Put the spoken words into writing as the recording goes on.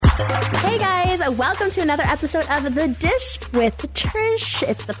Hey guys, welcome to another episode of The Dish with Trish.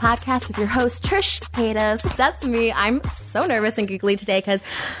 It's the podcast with your host, Trish Paytas. That's me. I'm so nervous and giggly today because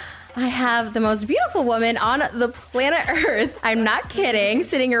I have the most beautiful woman on the planet Earth. I'm not kidding.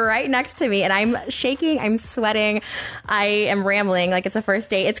 Sitting right next to me, and I'm shaking. I'm sweating. I am rambling like it's a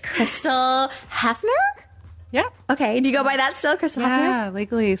first date. It's Crystal Hefner? Yeah. Okay. Do you go by that still, Crystal Hefner? Yeah,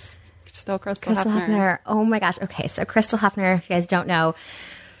 legally still Crystal Hefner. Oh my gosh. Okay, so Crystal Hefner, if you guys don't know,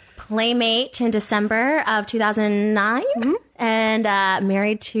 playmate in December of 2009, and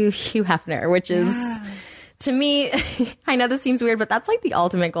married to Hugh Hefner, which is, to me, I know this seems weird, but that's like the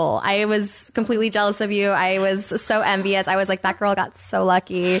ultimate goal. I was completely jealous of you. I was so envious. I was like, that girl got so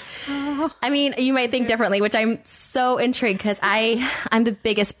lucky. I mean, you might think differently, which I'm so intrigued because I'm the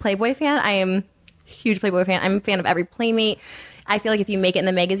biggest Playboy fan. I am a huge Playboy fan. I'm a fan of every playmate. I feel like if you make it in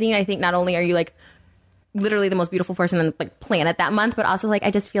the magazine, I think not only are you like literally the most beautiful person on the planet that month, but also like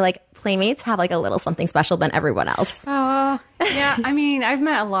I just feel like playmates have like a little something special than everyone else. Oh, yeah. I mean, I've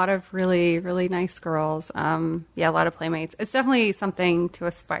met a lot of really, really nice girls. Yeah, a lot of playmates. It's definitely something to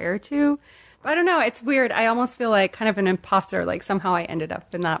aspire to. But I don't know. It's weird. I almost feel like kind of an imposter. Like somehow I ended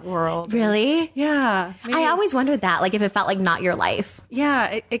up in that world. Really? Yeah. Maybe. I always wondered that, like if it felt like not your life.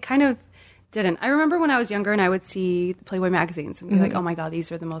 Yeah, it kind of didn't. I remember when I was younger and I would see the Playboy magazines and be like, oh my God,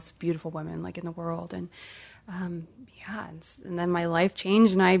 these are the most beautiful women like in the world. And and then my life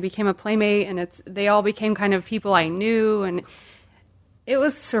changed and I became a playmate and they all became kind of people I knew, and it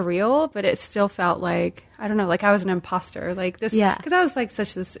was surreal, but it still felt like, I don't know, like I was an imposter, like this, because I was like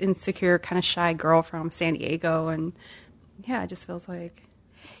such this insecure kind of shy girl from San Diego, and yeah, it just feels like,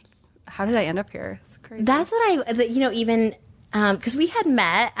 how did I end up here? It's crazy. That's what even because we had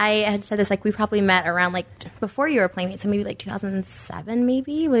met, I had said this, like we probably met around like before you were a playmate, so maybe like 2007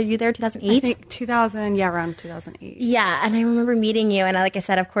 maybe? Were you there 2008? I think 2000, yeah, around 2008. Yeah, and I remember meeting you, and like I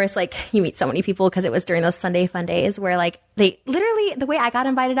said, of course, like you meet so many people because it was during those Sunday fun days where like they literally, the way I got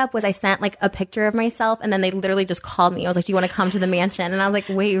invited up was I sent like a picture of myself and then they literally just called me. I was like, do you want to come to the mansion? And I was like,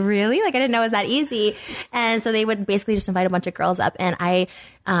 wait, really? Like I didn't know it was that easy. And so they would basically just invite a bunch of girls up, and I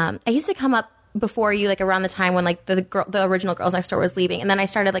used to come up before you, like around the time when like the original Girls Next Door was leaving, and then I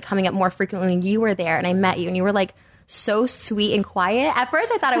started like coming up more frequently, and you were there, and I met you, and you were like so sweet and quiet. At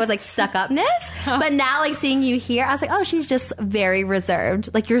first I thought it was like stuck upness, but now like seeing you here, I was like, oh, she's just very reserved.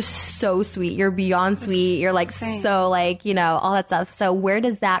 Like you're so sweet, you're beyond sweet, you're like so like, you know, all that stuff. So where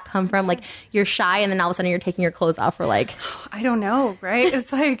does that come from? Like you're shy and then all of a sudden you're taking your clothes off, or like I don't know, right?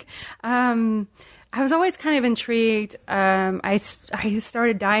 It's like I was always kind of intrigued. I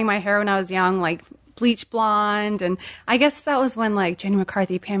started dyeing my hair when I was young, like bleach blonde. And I guess that was when like Jenny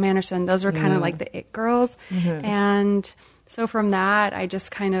McCarthy, Pam Anderson, those were kind of like the it girls. And so from that, I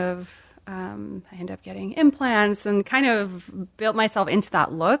just kind of, I ended up getting implants and kind of built myself into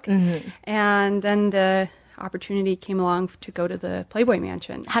that look. And then the opportunity came along to go to the Playboy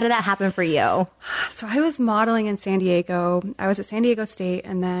Mansion. How did that happen for you? So I was modeling in San Diego. I was at San Diego State,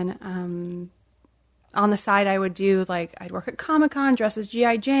 and then on the side, I would do like, I'd work at Comic-Con, dress as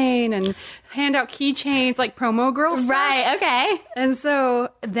G.I. Jane, and hand out keychains, like promo girl stuff. Right, okay. And so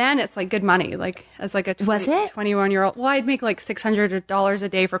then it's like good money, like as like a 21-year-old. Well, I'd make like $600 a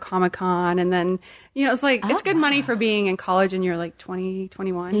day for Comic-Con, and then, you know, it's like, it's good money for being in college and you're like 20,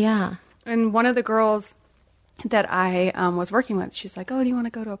 21. Yeah. And one of the girls that I was working with, she's like, oh, do you want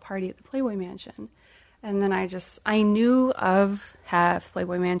to go to a party at the Playboy Mansion? And then I knew of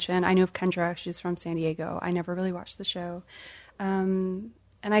Playboy Mansion. I knew of Kendra. She's from San Diego. I never really watched the show. And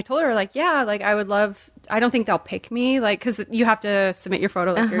I told her, like, yeah, like, I would love, I don't think they'll pick me, like, because you have to submit your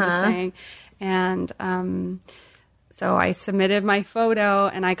photo, like you're just saying. And so I submitted my photo,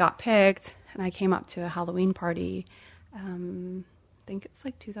 and I got picked, and I came up to a Halloween party. I think it was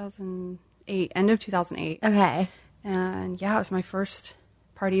like 2008, end of 2008. Okay. And yeah, it was my first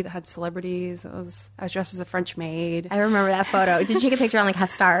party that had celebrities. I was dressed as a French maid. I remember that photo. Did you take a picture on like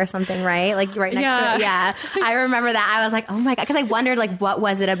Hefstar or something, right? Like right next to it? Yeah. I remember that. I was like, oh my God. Because I wondered like, what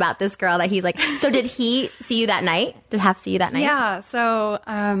was it about this girl that he's like, so did he see you that night? Did Hef see you that night? Yeah. So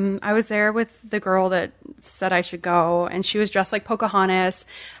I was there with the girl that said I should go, and she was dressed like Pocahontas,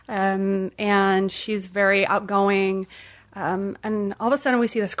 and she's very outgoing. And all of a sudden we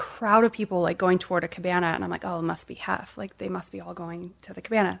see this crowd of people like going toward a cabana, and I'm like, oh, it must be Hef. Like they must be all going to the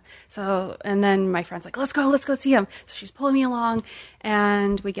cabana. So, and then my friend's like, let's go see him. So she's pulling me along,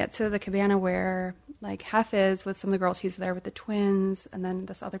 and we get to the cabana where like Hef is with some of the girls. He's there with the twins, and then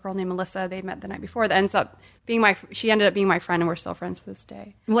this other girl named Melissa, they met the night before, that ends up being she ended up being my friend, and we're still friends to this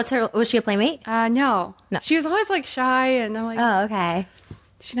day. Was she a playmate? No. She was always like shy, and I'm like, oh, okay.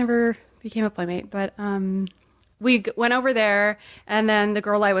 She never became a playmate, but, we went over there, and then the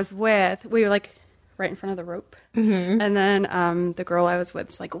girl I was with, we were like right in front of the rope. And then the girl I was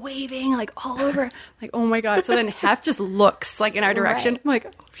with is like waving like all over. Like, oh my God. So then Hef just looks like in our direction. I'm like,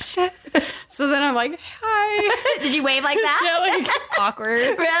 oh shit. So then I'm like, hi. Did you wave like that? Yeah, like awkward.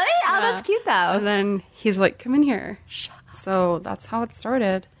 Really? Oh, that's cute though. And then he's like, come in here. So that's how it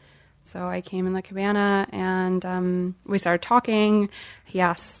started. So I came in the cabana and we started talking. He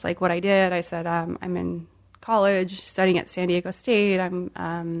asked like what I did. I said, I'm in college studying at San Diego State.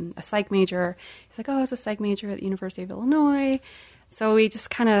 I'm a psych major. He's like, oh, I was a psych major at the University of Illinois. So we just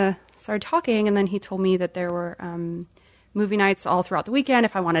kind of started talking, and then he told me that there were movie nights all throughout the weekend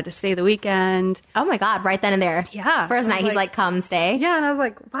if I wanted to stay the weekend. Oh my God, right then and there. Yeah. First night, he's like, come stay. Yeah, and I was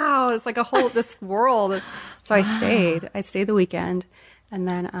like, wow, it's like a whole, this world. So I stayed. I stayed the weekend. And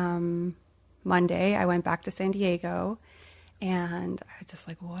then Monday, I went back to San Diego, and I was just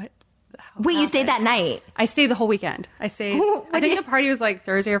like, what? Wait, you stayed that night? I stayed the whole weekend. I stayed. I think the party was like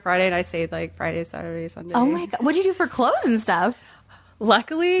Thursday or Friday, and I stayed like Friday, Saturday, Sunday. Oh my God. What'd you do for clothes and stuff?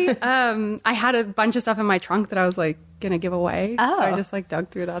 Luckily, I had a bunch of stuff in my trunk that I was like going to give away. Oh. So I just like dug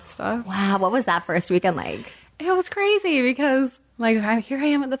through that stuff. Wow. What was that first weekend like? It was crazy because like here I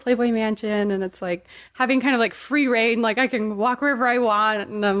am at the Playboy Mansion, and it's like having kind of like free reign. Like I can walk wherever I want,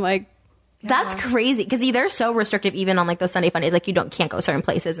 and I'm like, yeah. That's crazy because they're so restrictive even on like those Sunday fun days. Like you can't go certain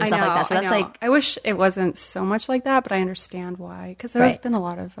places and stuff like that. So that's like, I wish it wasn't so much like that, but I understand why, because there's been a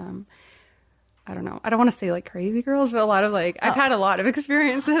lot of I don't know. I don't want to say like crazy girls, but a lot of like I've had a lot of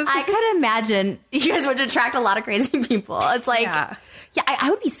experiences. I could imagine you guys would attract a lot of crazy people. It's like, yeah, I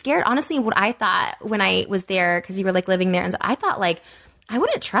would be scared. Honestly, what I thought when I was there, because you were like living there, and so I thought like I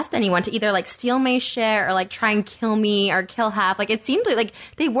wouldn't trust anyone to either like steal my shit or like try and kill me or kill Hef. Like it seemed like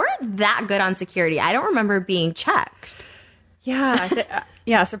they weren't that good on security. I don't remember being checked. Yeah,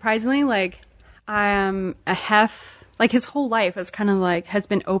 yeah. Surprisingly, like a Hef, like his whole life is kind of like has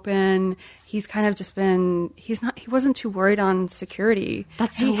been open. He's kind of just been. He wasn't too worried on security.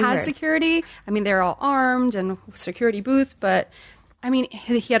 That's so he weird. had security. I mean, they're all armed and security booth, but. I mean,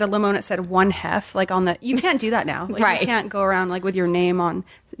 he had a limo and it said one Hef, like on the, you can't do that now. Like, right. You can't go around like with your name on,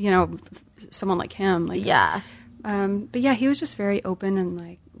 someone like him. Like, yeah. But yeah, he was just very open and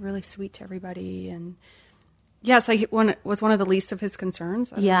like really sweet to everybody. And yeah, it's like it was one of the least of his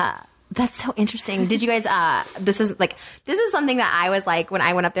concerns. Yeah. That's so interesting. Did you guys, this is something that I was like, when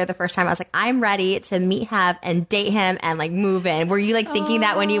I went up there the first time, I was like, I'm ready to meet Hef and date him and like move in. Were you like thinking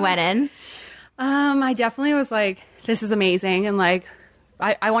that when you went in? I definitely was like, this is amazing. And like,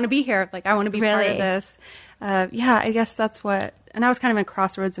 I want to be here. Like, I want to be part of this. Yeah, I guess that's what, and I was kind of at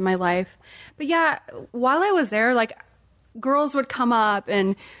crossroads in my life. But yeah, while I was there, like girls would come up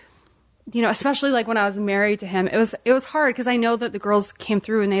and, especially like when I was married to him, it was hard because I know that the girls came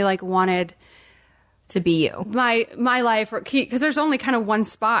through and they like wanted to be you, my life, because there's only kind of one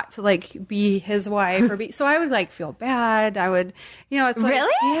spot to like be his wife or be. So I would like feel bad. I would, it's like,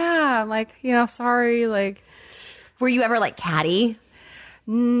 really, yeah, I'm like, sorry, like. Were you ever like catty?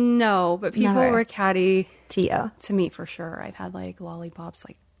 No, but people were catty to you, to me for sure. I've had like lollipops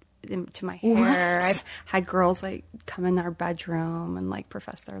like into my hair. What? I've had girls like come in our bedroom and like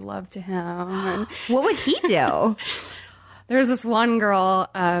profess their love to him. And what would he do? There was this one girl.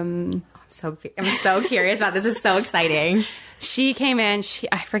 I'm so curious about this. This is so exciting. She came in.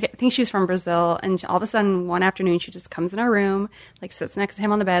 I think she was from Brazil, and all of a sudden one afternoon she just comes in our room, like sits next to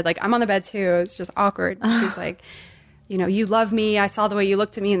him on the bed. Like I'm on the bed too. It's just awkward. She's like, you love me. I saw the way you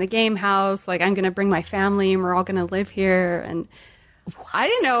looked at me in the game house. Like I'm gonna bring my family, and we're all gonna live here. And I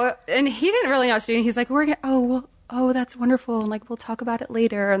didn't know, and he didn't really know what to do. And he's like, that's wonderful. And like we'll talk about it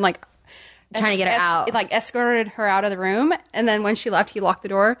later. And like. Trying to get her out. Like escorted her out of the room, and then when she left, he locked the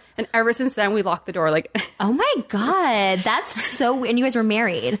door. And ever since then, we locked the door. Like, oh my God, that's so. And you guys were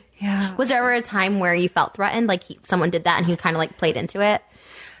married. Yeah. Was there ever a time where you felt threatened, like someone did that, and he kind of like played into it?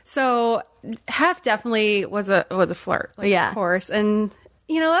 So Hef definitely was a flirt. Like, yeah, of course, and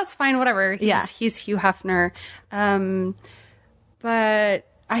that's fine. Whatever. He's Hugh Hefner. But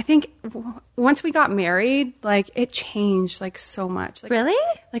I think once we got married, like it changed like so much. Like, really?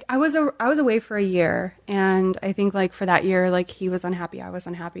 Like I was away for a year, and I think like for that year, like he was unhappy, I was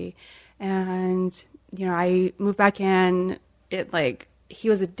unhappy, and I moved back in. It like he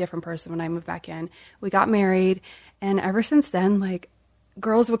was a different person when I moved back in. We got married, and ever since then, like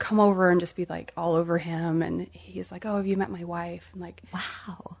girls would come over and just be like all over him, and he's like, "Oh, have you met my wife?" And like,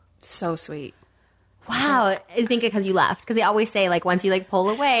 wow, so sweet. Wow. I think because you left. Because they always say, like, once you, like,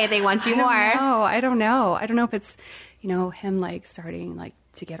 pull away, they want you more. I don't know. I don't know if it's, him, like, starting, like,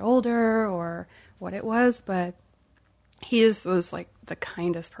 to get older or what it was. But he just was, like, the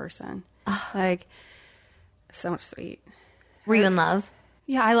kindest person. Like, So sweet. Were you in love?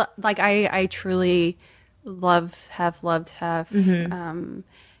 Yeah, I truly have loved Hef.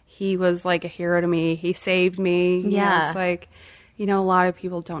 He was like a hero to me. He saved me. Yeah. It's like, a lot of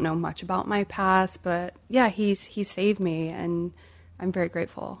people don't know much about my past, but yeah, he saved me, and I'm very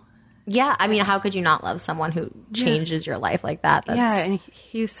grateful. Yeah, I mean, how could you not love someone who changes your life like that? Yeah, and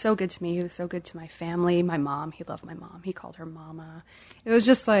he was so good to me. He was so good to my family, my mom. He loved my mom. He called her mama. It was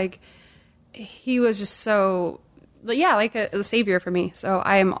just like, he was just so, like a savior for me. So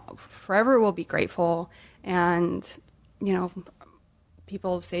I am forever will be grateful. And,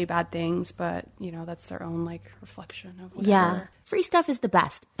 people say bad things, but, that's their own, reflection of whatever. Yeah. Free stuff is the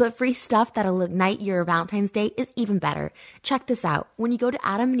best, but free stuff that'll ignite your Valentine's Day is even better. Check this out. When you go to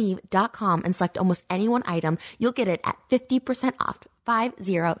adamandeve.com and select almost any one item, you'll get it at 50% off.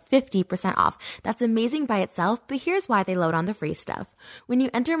 50% off. That's amazing by itself, but here's why they load on the free stuff. When you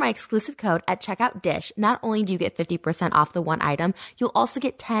enter my exclusive code at checkout DISH, not only do you get 50% off the one item, you'll also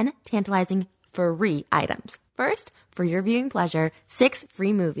get 10 tantalizing free items. First, for your viewing pleasure, 6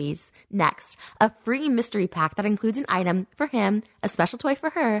 free movies. Next, a free mystery pack that includes an item for him, a special toy for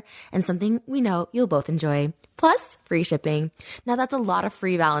her, and something we know you'll both enjoy. Plus, free shipping. Now that's a lot of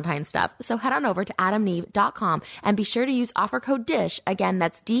free Valentine stuff. So head on over to adamandeve.com and be sure to use offer code DISH. Again,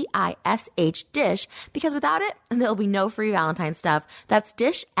 that's DISH DISH, because without it, there'll be no free Valentine stuff. That's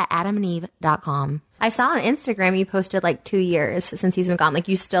DISH at adamandeve.com. I saw on Instagram you posted 2 years since he's been gone.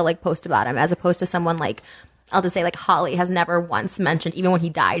 You still post about him, as opposed to someone I'll just say Holly has never once mentioned, even when he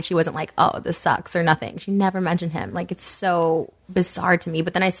died, she wasn't oh, this sucks or nothing. She never mentioned him. It's so bizarre to me.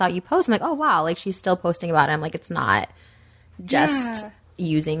 But then I saw you post, I'm oh wow, she's still posting about him. It's not just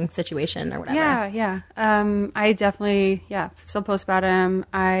using situation or whatever. Yeah. I definitely, still post about him.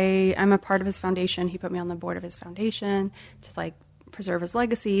 I'm a part of his foundation. He put me on the board of his foundation to preserve his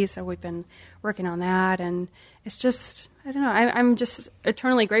legacy. So we've been working on that, and it's just, I don't know. I'm just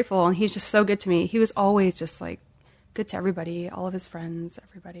eternally grateful, and he's just so good to me. He was always just good to everybody, all of his friends,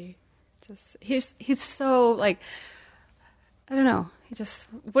 everybody. Just he's so I don't know. He just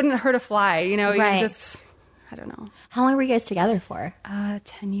wouldn't hurt a fly, Right. He just, I don't know. How long were you guys together for?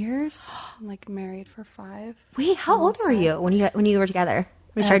 10 years. I'm married for 5. Wait, how old were you when you were together?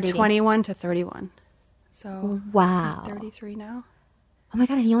 When you started dating? 21 to 31. So wow, I'm 33 now. Oh my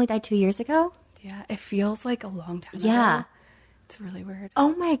god, and he only died 2 years ago? Yeah, it feels like a long time yeah. ago. It's really weird.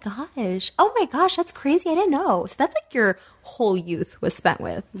 Oh my gosh, that's crazy. I didn't know. So that's your whole youth was spent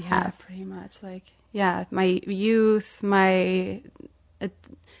with Hef. Pretty much. My youth, my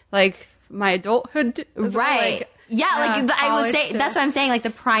my adulthood. Right. I would say that's what I'm saying.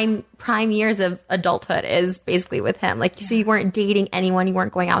 The prime years of adulthood is basically with him. So you weren't dating anyone, you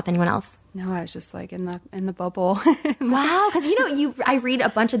weren't going out with anyone else. No, I was just in the bubble. Wow, because I read a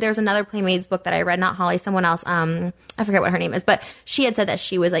bunch of. There's another Playmates book that I read, not Holly, someone else. I forget what her name is, but she had said that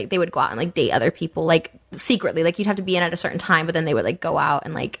she was they would go out and date other people secretly. You'd have to be in at a certain time, but then they would go out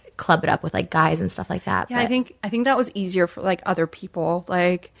and club it up with guys and stuff like that. Yeah, but I think that was easier for other people.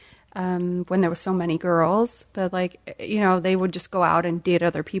 When there was so many girls, but they would just go out and date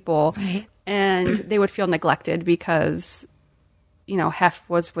other people, right. And they would feel neglected because, Hef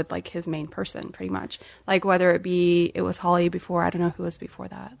was with his main person pretty much. Whether it was Holly before, I don't know who was before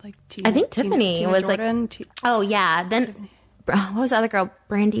that. I think Tiffany Tina was Jordan, oh yeah, then. Tiffany. What was the other girl?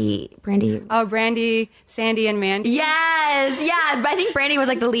 Brandy. Oh, Brandy, Sandy, and Mandy. Yes, yeah. But I think Brandy was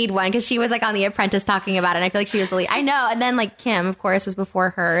the lead one because she was on The Apprentice talking about it. And I feel she was the lead. I know. And then Kim, of course, was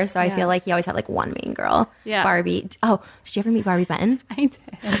before her. So I feel he always had one main girl. Yeah. Barbie. Oh, did you ever meet Barbie Benton? I did.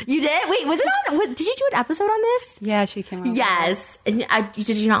 You did? Wait, was it on? Did you do an episode on this? Yeah, she came on. Yes. And did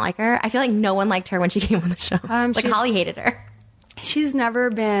you not like her? I feel no one liked her when she came on the show. Holly hated her. She's never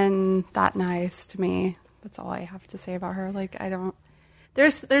been that nice to me. That's all I have to say about her. I don't.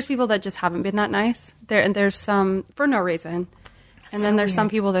 There's people that just haven't been that nice. There's some for no reason, and then there's some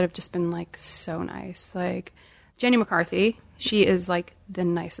people that have just been so nice. Jenny McCarthy, she is the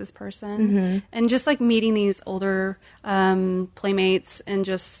nicest person, and just meeting these older playmates and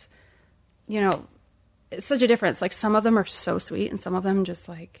just it's such a difference. Some of them are so sweet, and some of them just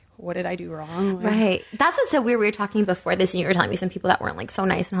what did I do wrong? Right. That's what's so weird. We were talking before this, and you were telling me some people that weren't so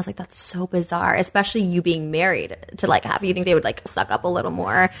nice, and I was that's so bizarre. Especially you being married to Hef. You think they would suck up a little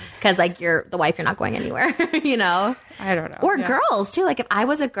more because you're the wife, you're not going anywhere. I don't know. Or girls too. If I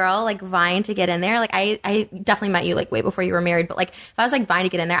was a girl vying to get in there, I definitely met you way before you were married, but if I was vying to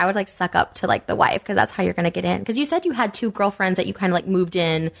get in there, I would suck up to the wife because that's how you're gonna get in. Because you said you had 2 girlfriends that you kind of moved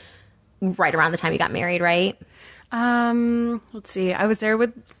in right around the time you got married, right? Let's see. I was there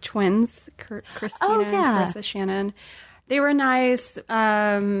with twins, Christina and Carissa Shannon. They were nice.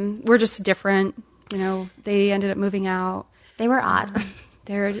 We're just different you know, they ended up moving out. They were odd.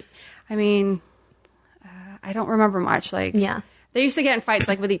 I don't remember much. Like, yeah. They used to get in fights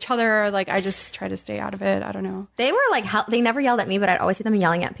like with each other. Like, I just try to stay out of it. I don't know. They were like, they never yelled at me, but I'd always see them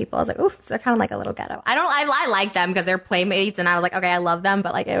yelling at people. I was like, ooh, they're kind of like a little ghetto. I like them because they're playmates, and I was like, okay, I love them,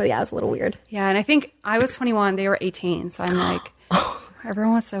 but like, it was a little weird. Yeah, and I think I was 21, they were 18, so I'm like,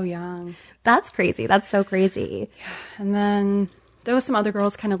 everyone was so young. That's crazy. That's so crazy. Yeah, and then there was some other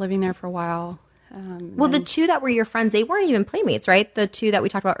girls kind of living there for a while. The two that were your friends, they weren't even playmates, right? The two that we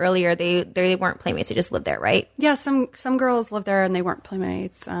talked about earlier, they weren't playmates. They just lived there, right? Yeah, some girls lived there and they weren't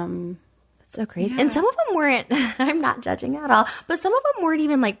playmates. That's so crazy. Yeah. And some of them weren't, I'm not judging at all, but some of them weren't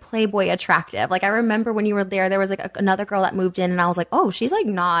even like Playboy attractive. Like I remember when you were there was like another girl that moved in and I was like, oh, she's like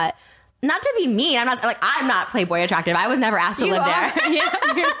not to be mean. I'm not Playboy attractive. I was never asked to live there. Yeah.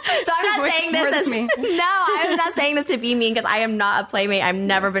 So I'm not saying this as me. No, I'm not saying this to be mean because I am not a playmate. I've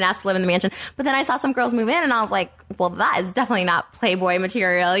never been asked to live in the mansion. But then I saw some girls move in and I was like, well, that is definitely not Playboy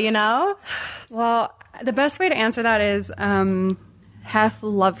material, you know? Well, the best way to answer that is Hef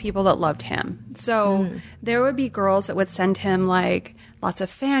loved people that loved him. So there would be girls that would send him like lots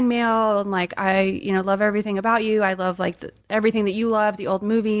of fan mail and like, I, love everything about you. I love like everything that you love, the old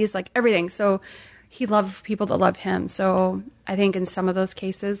movies, like everything. So he loved people that loved him. So I think in some of those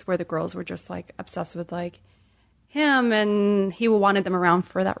cases where the girls were just like obsessed with like him and he wanted them around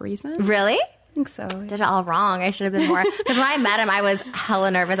for that reason. Really? I think so. Did it all wrong. I should have been more. Because when I met him, I was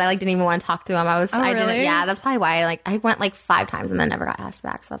hella nervous. I didn't even want to talk to him. Really? Yeah, that's probably why. I went 5 times and then never got asked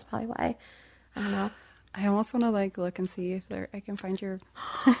back. So that's probably why. I don't know. I almost want to look and see if I can find your.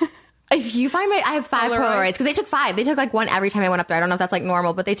 If you find I have 5 Polaroids because they took 5. They took one every time I went up there. I don't know if that's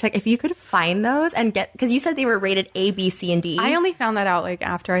normal, but they took. If you could find those and because you said they were rated A, B, C, and D. I only found that out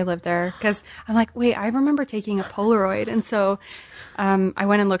after I lived there because I'm like, wait, I remember taking a Polaroid, and so I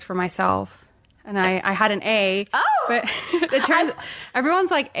went and looked for myself. And I had an A. Oh! But it turns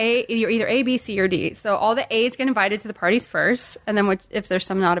everyone's like A, you're either A, B, C, or D. So all the A's get invited to the parties first. And then if there's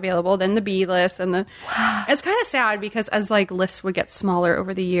some not available, then the B list. And it's kind of sad because as lists would get smaller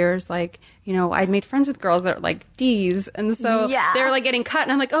over the years, I'd made friends with girls that were D's. And so they were getting cut.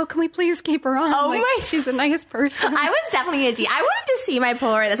 And I'm like, oh, can we please keep her on? Oh my. She's a nice person. I was definitely a D. I wanted to see my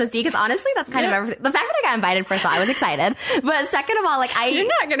Polaroid that says D because honestly, that's kind of everything. The fact that I got invited, first of all, I was excited. But second of all, You're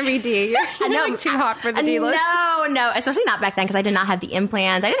not going to be D. You're too hot for the D list. No, especially not back then because I did not have the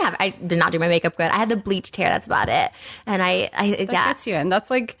implants. I did not do my makeup good. I had the bleached hair. That's about it. And that gets you in. That's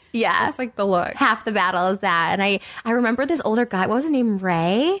that's the look. Half the battle is that. And I remember this older guy. What was his name?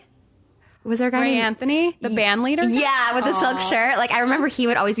 Ray? Was there a guy Ray Anthony, the band leader? Yeah, with the silk shirt. I remember he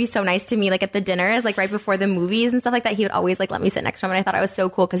would always be so nice to me, at the dinners, right before the movies and stuff like that. He would always let me sit next to him, and I thought I was so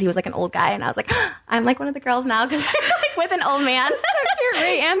cool because he was an old guy, and I was like, I'm one of the girls now because I'm with an old man. So cute.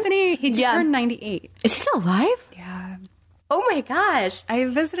 Ray Anthony, he just turned 98. Is he still alive? Yeah. Oh my gosh! I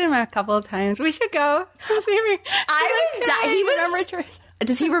visited him a couple of times. We should go. See me.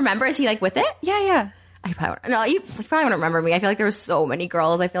 Does he remember? Is he with it? Yeah. You probably wouldn't remember me. I feel there were so many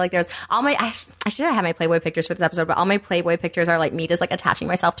girls. I feel there's all my. I should have had my Playboy pictures for this episode, but all my Playboy pictures are me just attaching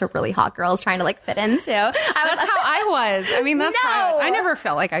myself to really hot girls trying to fit in too. That's how I was. I mean, that's how I never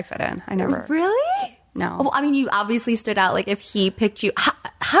felt like I fit in. I never. Really? No. Well, I mean, you obviously stood out. If he picked you,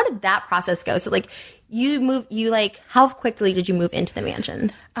 how did that process go? So you moved. How quickly did you move into the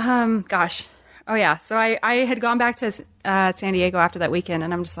mansion? Gosh. Oh, yeah. So I had gone back to San Diego after that weekend,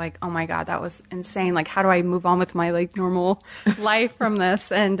 and I'm just like, oh, my God, that was insane. How do I move on with my, normal life from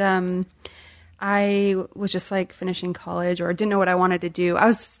this? And I was just, finishing college or didn't know what I wanted to do. I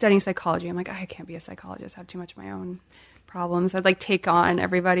was studying psychology. I'm like, I can't be a psychologist. I have too much of my own problems. I'd, take on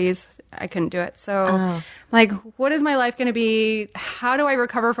everybody's. I couldn't do it. So, what is my life going to be? How do I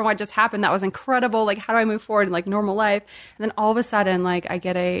recover from what just happened? That was incredible. How do I move forward in, normal life? And then all of a sudden, I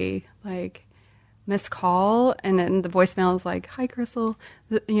get a, missed call, and then the voicemail is hi Crystal,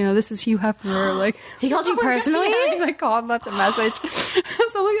 this is Hugh Hefner. He called you personally? Yeah, I called, left a message.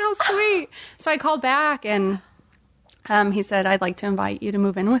 So look how sweet. So I called back, and he said, I'd like to invite you to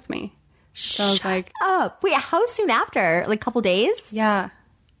move in with me. So I was like, oh wait, how soon after? Couple days? Yeah.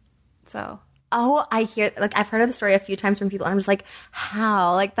 So I hear I've heard of the story a few times from people, and I'm just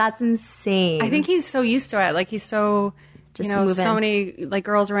how? That's insane. I think he's so used to it. He's so just so many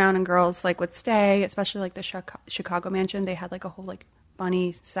girls around, and girls would stay, especially the Chicago mansion. They had a whole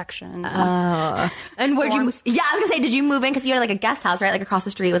bunny section. And where'd you? Yeah, I was gonna say, did you move in because you had a guest house, right? Across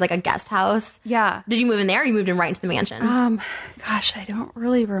the street was a guest house. Yeah. Did you move in there, or you moved in right into the mansion? Gosh, I don't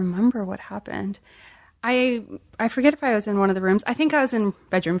really remember what happened. I forget if I was in one of the rooms. I think I was in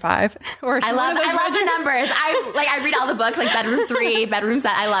bedroom 5 or I love the numbers. I read all the books, like bedroom 3, bedroom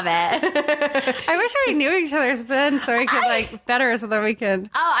 7. I love it. I wish we knew each other then so we could like better so that we could.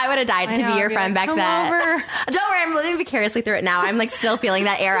 Oh, I would have died to be your friend back then. Over. Don't worry, I'm living vicariously through it now. I'm like still feeling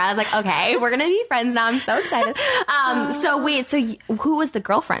that era. I was like, okay, we're gonna be friends now. I'm so excited. So who was the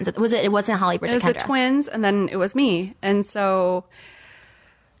girlfriends? It wasn't Holly, Bridget, It was Kendra. the twins, and then it was me. And so,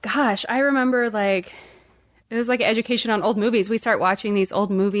 gosh, I remember like. It was like education on old movies. We start watching these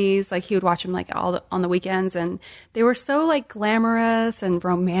old movies. Like he would watch them like on the weekends, and they were so like glamorous and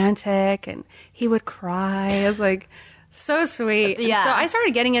romantic. And he would cry. It was like so sweet. Yeah. And so I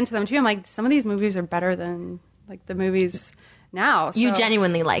started getting into them too. I'm like, some of these movies are better than like the movies now. So, You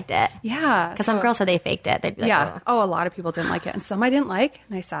genuinely liked it. yeah. Because some girls said they faked it. They'd be like, Yeah. Oh, a lot of people didn't like it, and some I didn't like,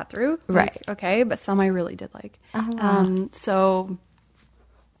 and I sat through. Like, Right. okay, but some I really did like. Oh, wow. So.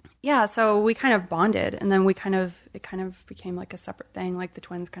 Yeah, so we kind of bonded, and then it kind of became like a separate thing. Like the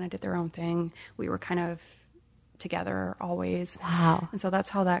twins kind of did their own thing. We were kind of together always. Wow. And so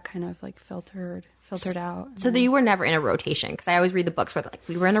that's how that kind of like filtered out. So you were never in a rotation? Because I always read the books where they're like,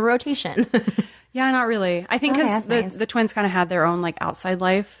 we were in a rotation. Yeah, not really. I think because Okay, that's nice. the twins kind of had their own like outside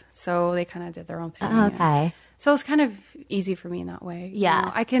life, so they kind of did their own thing. Oh, okay. So it's kind of easy for me in that way. Yeah. You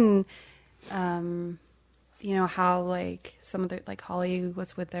know, I can, you know, how like some of the, like Holly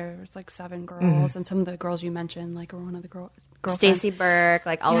was with, there was like 7 girls, and some of the girls you mentioned, like were one of the girlfriends. Stacey Burke,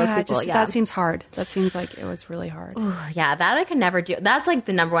 like all those people. That seems hard. That seems like it was really hard. Ooh, yeah, that I could never do. That's like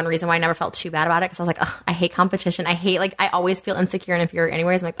the number one reason why I never felt too bad about it. Because I was like, ugh, I hate competition. I hate, like, I always feel insecure and inferior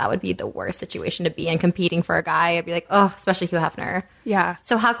anyways. I'm like, that would be the worst situation to be in, competing for a guy. I'd be like, oh, especially Hugh Hefner. Yeah.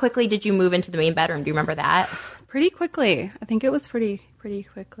 So how quickly did you move into the main bedroom? Do you remember that? Pretty quickly. I think it was pretty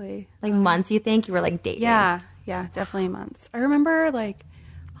quickly. Like months, you think? You were like dating? Yeah, definitely months. I remember like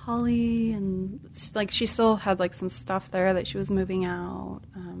Holly, and like she still had like some stuff there that she was moving out.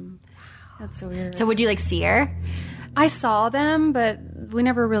 That's so weird. So would you like see her? I saw them, but we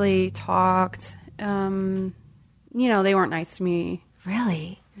never really talked. You know, they weren't nice to me.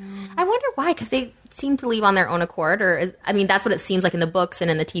 Really? I wonder why, because they seem to leave on their own accord, I mean, that's what it seems like in the books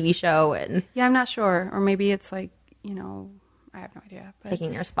and in the TV show. And Yeah, I'm not sure. Or maybe it's like, you know, I have no idea. But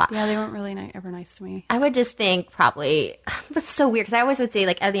taking your spot. yeah, they weren't really ever nice to me. I would just think probably, but it's so weird because I always would say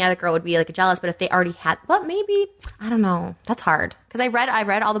like any other girl would be like jealous, but if they already had, well, maybe, I don't know. That's hard because I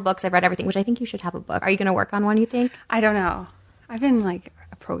read all the books, I've read everything, which I think you should have a book. Are you going to work on one, you think? I don't know. I've been like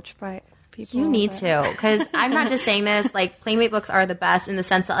approached by people. You need to, because I'm not just saying this, like Playmate books are the best in the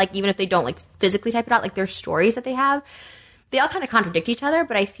sense that like even if they don't like physically type it out, like their stories that they have, they all kind of contradict each other,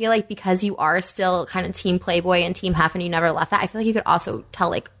 but I feel like because you are still kind of team Playboy and team Hef and you never left that, I feel like you could also tell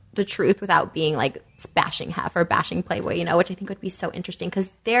like the truth without being like bashing Hef or bashing Playboy, you know, which I think would be so interesting because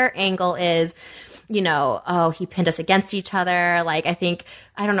their angle is, you know, oh, he pinned us against each other. Like,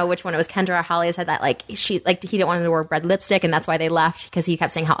 I don't know which one it was, Kendra or Holly said that like he didn't want to wear red lipstick and that's why they left because he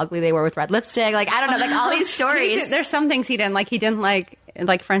kept saying how ugly they were with red lipstick. Like, I don't know, like all these stories. There's some things he didn't like. He didn't like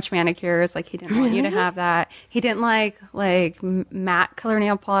French manicures. Like he didn't want you to have that. He didn't like matte color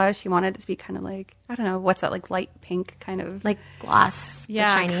nail polish. He wanted it to be kind of like, I don't know, what's that, like light pink kind of. Like gloss.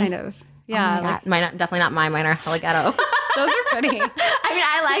 Yeah, shiny. kind of. Yeah. Oh my God. Definitely not mine. Mine are hella ghetto. Those are pretty. I mean,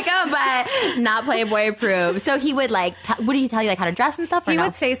 I like them, but not Playboy approved. So he would like, what did he tell you, like how to dress and stuff? Or He no?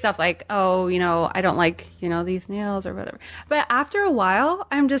 would say stuff like, oh, you know, I don't like, you know, these nails or whatever. But after a while,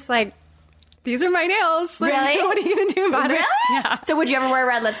 I'm just like, these are my nails. Like, Really? What are you going to do about it? Really? Yeah. So would you ever wear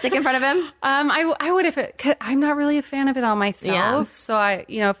red lipstick in front of him? I would if it, 'cause I'm not really a fan of it on myself. Yeah. So I,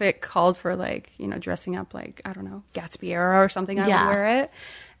 you know, if it called for like, you know, dressing up like, I don't know, Gatsby era or something, I Yeah. would wear it.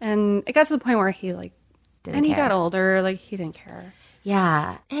 And it got to the point where he like, Didn't he care. got older, like he didn't care.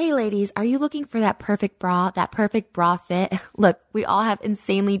 Yeah. Hey, ladies, are you looking for that perfect bra fit? Look, we all have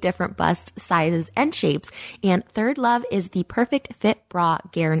insanely different bust sizes and shapes, and Third Love is the perfect fit bra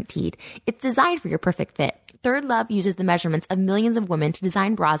guaranteed. It's designed for your perfect fit. Third Love uses the measurements of millions of women to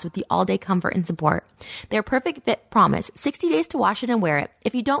design bras with the all-day comfort and support. Their perfect fit promise, 60 days to wash it and wear it.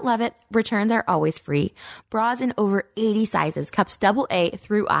 If you don't love it, returns are always free. Bras in over 80 sizes, cups AA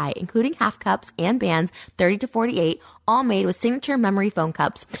through I, including half cups and bands 30 to 48, all made with signature memory foam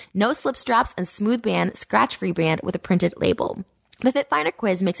cups. No slip straps and smooth band, scratch-free band with a printed label. The Fit Finder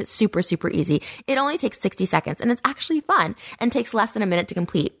quiz makes it super, super easy. It only takes 60 seconds, and it's actually fun and takes less than a minute to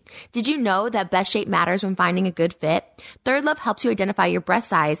complete. Did you know that best shape matters when finding a good fit? Third Love helps you identify your breast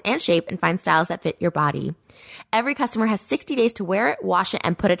size and shape and find styles that fit your body. Every customer has 60 days to wear it, wash it,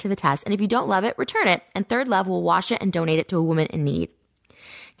 and put it to the test. And if you don't love it, return it, and Third Love will wash it and donate it to a woman in need.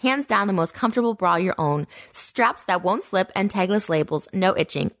 Hands down the most comfortable bra you'll own. Straps that won't slip and tagless labels, no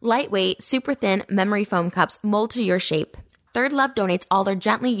itching. Lightweight, super thin, memory foam cups mold to your shape. Third Love donates all their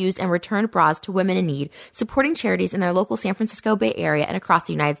gently used and returned bras to women in need, supporting charities in their local San Francisco Bay Area and across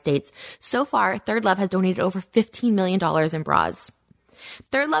the United States. So far, Third Love has donated over $15 million in bras.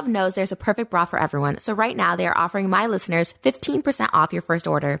 Third Love knows there's a perfect bra for everyone, so right now they are offering my listeners 15% off your first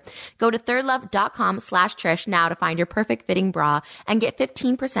order. Go to thirdlove.com/Trish now to find your perfect fitting bra and get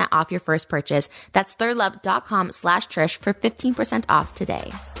 15% off your first purchase. That's thirdlove.com/Trish for 15% off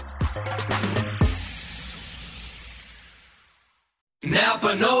today.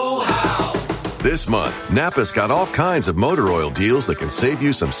 Napa know-how. This month, Napa's got all kinds of motor oil deals that can save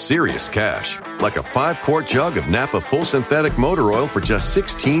you some serious cash. Like a 5-quart jug of Napa full synthetic motor oil for just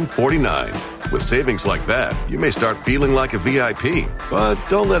 $16.49. With savings like that, you may start feeling like a VIP. But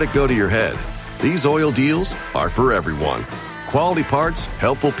don't let it go to your head. These oil deals are for everyone. Quality parts,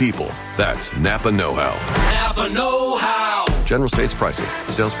 helpful people. That's Napa know-how. Napa know-how. General states pricing.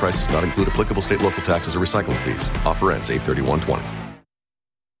 Sales prices not include applicable state, local taxes, or recycling fees. Offer ends 8/31/20.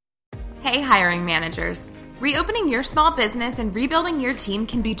 Hey, hiring managers. Reopening your small business and rebuilding your team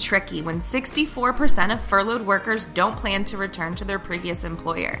can be tricky when 64% of furloughed workers don't plan to return to their previous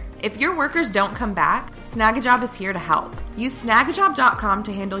employer. If your workers don't come back, Snagajob is here to help. Use Snagajob.com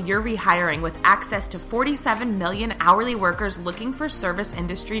to handle your rehiring with access to 47 million hourly workers looking for service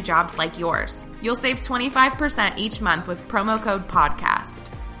industry jobs like yours. You'll save 25% each month with promo code PODCAST.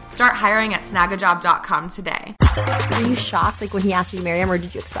 Start hiring at Snagajob.com today. Were you shocked when he asked you to marry him, or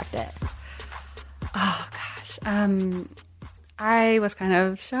did you expect it? Oh, gosh. I was kind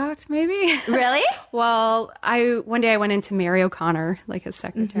of shocked, maybe. Really? Well, one day I went into Mary O'Connor, his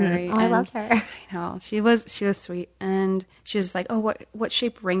secretary. Mm-hmm. Oh, I loved her. I know. She was sweet. And she was like, oh, what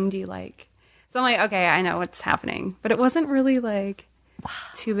shape ring do you like? So I'm like, okay, I know what's happening. But it wasn't really,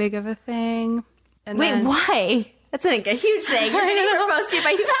 too big of a thing. And Wait, why? That's a huge thing. You're getting proposed to by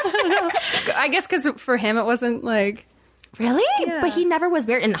you. I guess because for him it wasn't Really? Yeah. But he never was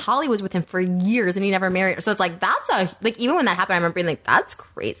married, and Holly was with him for years, and he never married her. So it's even when that happened, I remember being like, that's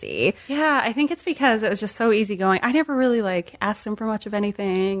crazy. Yeah, I think it's because it was just so easygoing. I never really asked him for much of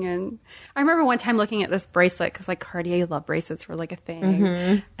anything, and I remember one time looking at this bracelet because Cartier love bracelets were a thing,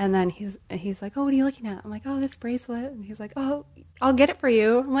 mm-hmm. and then he's like, oh, what are you looking at? I'm like, oh, this bracelet, and he's like, oh, I'll get it for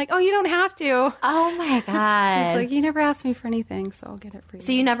you. I'm like, oh, you don't have to. Oh my god. He's like, you never asked me for anything, so I'll get it for you.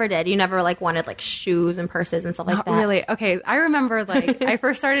 So you never did. You never wanted shoes and purses and stuff like Not that. Really? Okay, I remember I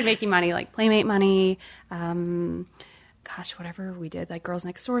first started making money, playmate money. Whatever we did, Girls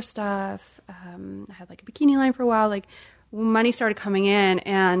Next Door stuff. I had a bikini line for a while. Money started coming in,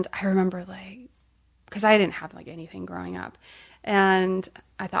 and I remember because I didn't have anything growing up, and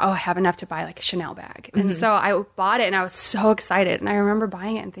I thought, oh, I have enough to buy a Chanel bag, mm-hmm. and so I bought it, and I was so excited, and I remember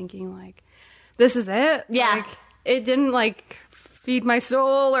buying it and thinking this is it. Yeah, it didn't feed my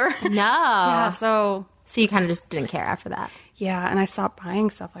soul or no. Yeah, so you kind of just didn't care after that. Yeah, and I stopped buying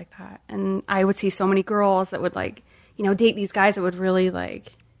stuff like that. And I would see so many girls that would date these guys that would really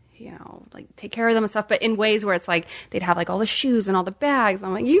take care of them and stuff, but in ways where it's they'd have all the shoes and all the bags.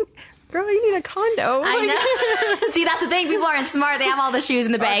 I'm like, girl, you need a condo. I know. See, that's the thing. People aren't smart. They have all the shoes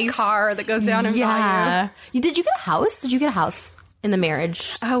and the bags. A car that goes down in value. Did you get a house? Did you get a house in the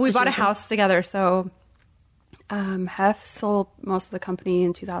marriage? We bought a house together. So Hef sold most of the company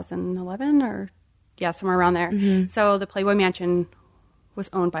in 2011 or somewhere around there. Mm-hmm. So the Playboy Mansion was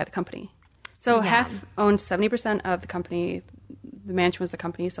owned by the company. So Hef owned 70% of the company. The mansion was the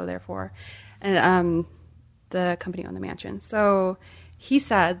company, so therefore, and the company owned the mansion. So he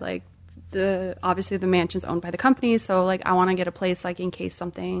said, obviously the mansion's owned by the company, so I want to get a place in case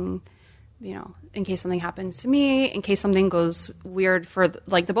something, in case something happens to me, in case something goes weird for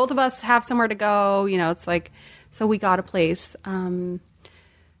the both of us have somewhere to go. It's so we got a place. And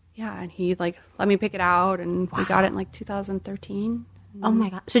he let me pick it out, and we got it in 2013. Oh my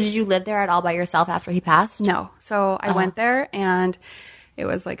god! So did you live there at all by yourself after he passed? No. So I went there, and it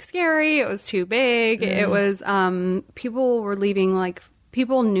was scary. It was too big. It was people were leaving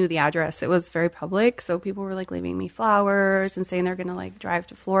people knew the address. It was very public, so people were leaving me flowers and saying they're gonna drive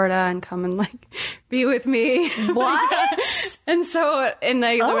to Florida and come and be with me. What? And so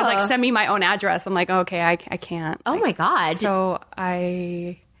they would send me my own address. I'm like, okay, I can't. Oh my god! So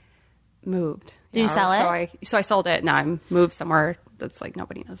I moved. Did you sell it? So I sold it. Now I'm moved somewhere that's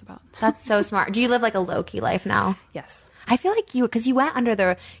nobody knows about. That's so smart. Do you live a low-key life now? Yes. I feel because you went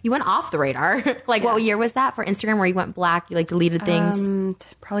you went off the radar. What year was that for Instagram where you went black? You deleted things?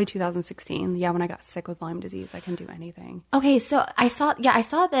 Probably 2016. Yeah, when I got sick with Lyme disease, I couldn't do anything. Okay, so I saw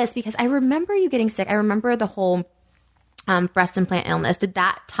this because I remember you getting sick. I remember the whole breast implant illness. Did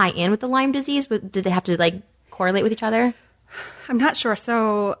that tie in with the Lyme disease? Did they have to like correlate with each other? I'm not sure.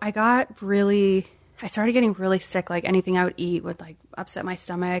 So I started getting really sick. Like anything I would eat would like upset my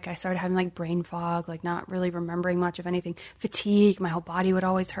stomach. I started having like brain fog, like not really remembering much of anything. Fatigue, my whole body would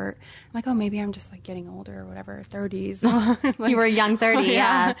always hurt. I'm like, oh, maybe I'm just like getting older or whatever, 30s. Like, You were a young 30,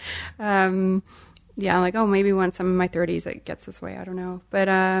 yeah. Yeah, I'm like, oh, maybe once I'm in my 30s it gets this way. I don't know. But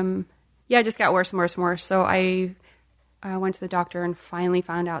yeah, it just got worse and worse and worse. So I went to the doctor and finally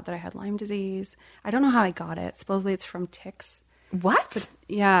found out that I had Lyme disease. I don't know how I got it. Supposedly it's from ticks. What?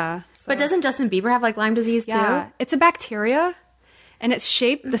 Yeah. So, But doesn't Justin Bieber have like Lyme disease yeah, too? it's a bacteria, and it's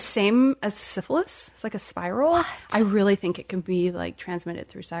shaped the same as syphilis. It's like a spiral. What? I really think it can be like transmitted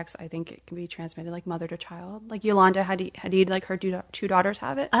through sex. I think it can be transmitted like mother to child. Like Yolanda Hadid, like her two daughters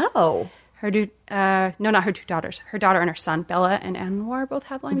have it. Oh. No, not her two daughters. Her daughter and her son, Bella and Anwar, both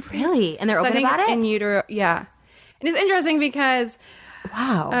have Lyme disease. Really? And they're So I open think about it's it? in utero. Yeah. And it's interesting because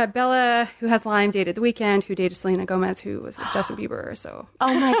Wow. Bella, who has Lyme, dated The Weeknd, who dated Selena Gomez, who was with Justin Bieber. So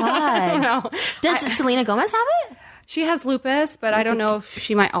Oh my God. know. Does Selena Gomez have it? she has lupus, but I don't know if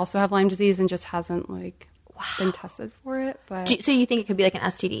she might also have Lyme disease and just hasn't like been tested for it. But So you think it could be like an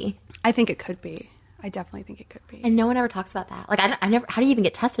STD? I think it could be. I definitely think it could be. And no one ever talks about that. Like, I never. How do you even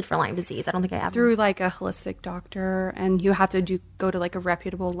get tested for Lyme disease? I don't think I ever. Through like a holistic doctor, and you have to go to like a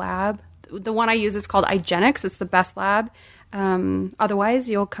reputable lab. The one I use is called IGeneX. It's the best lab. Otherwise,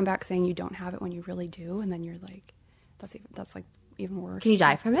 you'll come back saying you don't have it when you really do, and then you're like, that's like even worse. Can you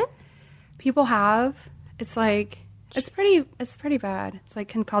die from it? People have. It's like it's pretty bad. It's like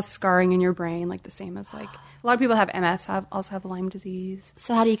can cause scarring in your brain, like the same as like a lot of people have MS also have Lyme disease.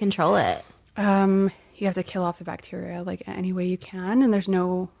 So how do you control it? You have to kill off the bacteria like any way you can, and there's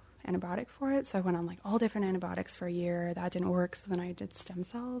no antibiotic for it. So I went on like all different antibiotics for a year. That didn't work. So then I did stem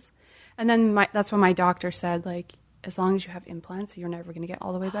cells, and then that's when my doctor said like, as long as you have implants, you're never going to get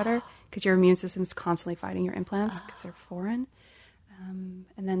all the way better because your immune system's constantly fighting your implants because they're foreign.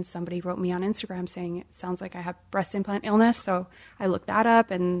 And then somebody wrote me on Instagram saying it sounds like I have breast implant illness. So I looked that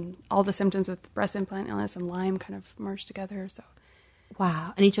up, and all the symptoms with breast implant illness and Lyme kind of merged together. So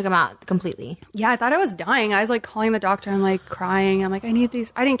Wow. And you took him out completely. yeah, I thought I was dying. I was like calling the doctor. I'm like crying. I'm like, I need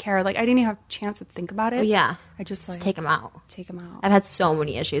these. I didn't care. Like I didn't even have a chance to think about it. Oh, yeah. I just like Take him out. Take them out. I've had so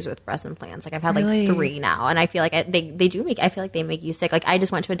many issues with breast implants. Like I've had Really? like 3 now, and I feel like they do make. I feel like they make you sick. Like I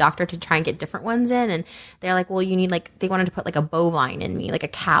just went to a doctor to try and get different ones in, and they're like, "Well, you need like." They wanted to put like a bovine in me, like a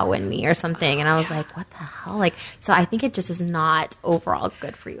cow in me, or something, and I was like, "What the hell?" Like, so I think it just is not overall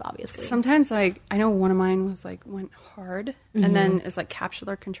good for you, obviously. Sometimes like I know one of mine was like went hard, and then it's like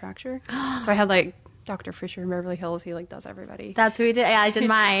capsular contracture. So I had like Dr. Fisher in Beverly Hills. He like does everybody. That's what we did. Yeah, I did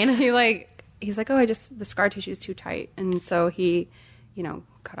mine. He's like, oh, the scar tissue is too tight. And so he,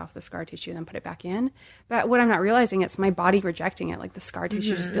 cut off the scar tissue and then put it back in. But what I'm not realizing, it's my body rejecting it. Like the scar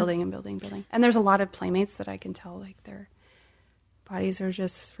tissue just building and building and building. And there's a lot of playmates that I can tell, like their bodies are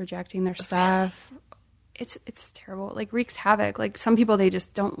just rejecting their stuff. It's terrible. Like wreaks havoc. Like some people, they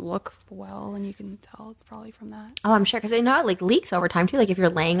just don't look well, and you can tell it's probably from that. Oh, I'm sure, because they know it like leaks over time too. Like if you're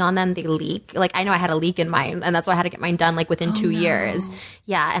laying on them, they leak. Like I know I had a leak in mine, and that's why I had to get mine done like within 2 years.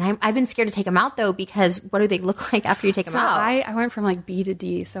 Yeah, and I've been scared to take them out though, because what do they look like after you take them out? I went from like B to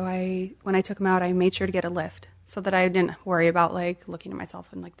D. So when I took them out, I made sure to get a lift so that I didn't worry about like looking at myself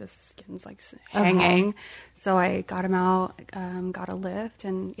and like the skin's like hanging. Okay. So I got them out, got a lift,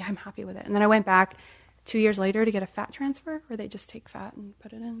 and yeah, I'm happy with it. And then I went back 2 years later to get a fat transfer, where they just take fat and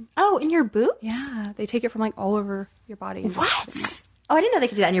put it in. Oh, in your boobs? Yeah, they take it from like all over your body. And just put it in. What? Oh, I didn't know they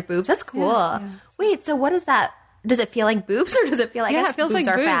could do that in your boobs. That's cool. Yeah. Wait, so what is that? Does it feel like boobs, or does it feel like Yeah, it feels boobs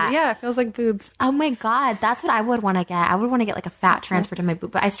like are boobs. fat? Yeah, it feels like boobs. Oh my God, that's what I would want to get. I would want to get like a fat transfer to my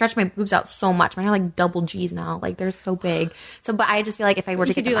boob, but I stretch my boobs out so much. Mine are like double G's now. Like they're so big. So, but I just feel like if I were to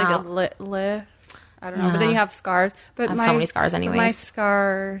You get could do them like out, a lift. I don't know, but then you have scars. But I have so many scars anyways. My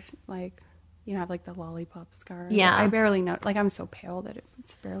scar, like, I have like the lollipop scar. Yeah. I barely know. Like I'm so pale that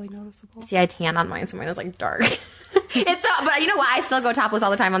it's barely noticeable. see, I tan on mine, so mine is like dark. It's so, but you know what? I still go topless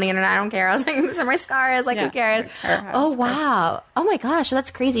all the time on the internet. I don't care. I was like, so my scar is like, Yeah. who cares? Oh wow. Oh my gosh, so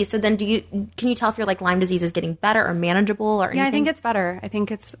that's crazy. So then, can you tell if your like Lyme disease is getting better or manageable or anything? Yeah, I think it's better. I think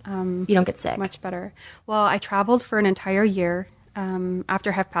it's you don't get sick. much better. Well, I traveled for an entire year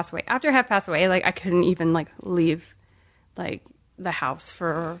after Hef passed away. After Hef passed away, like I couldn't even like leave like the house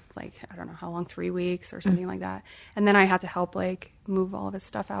for like I don't know how long, 3 weeks or something like that. And then I had to help like move all of his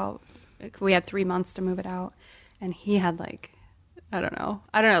stuff out. We had 3 months to move it out, and he had like I don't know,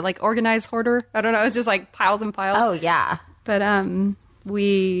 like organized hoarder. I don't know. It's just like piles and piles. Oh yeah. But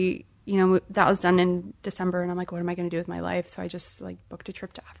we, that was done in December, and I'm like, what am I going to do with my life? So I just like booked a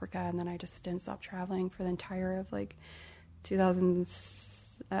trip to Africa, and then I just didn't stop traveling for the entire of like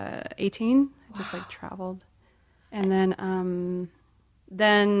 2018. I just like traveled. And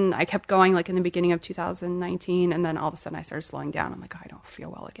then I kept going like in the beginning of 2019. And then all of a sudden I started slowing down. I'm like, oh, I don't feel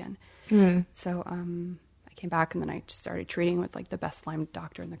well again. So I came back and then I just started treating with like the best Lyme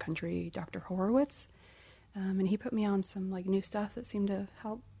doctor in the country, Dr. Horowitz. And he put me on some like new stuff that seemed to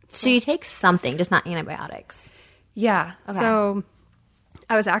help. So you take something, just not antibiotics. Yeah. Okay. So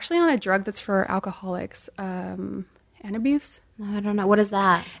I was actually on a drug that's for alcoholics, Antabuse. I don't know. What is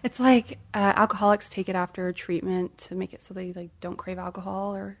that? It's like alcoholics take it after treatment to make it so they like don't crave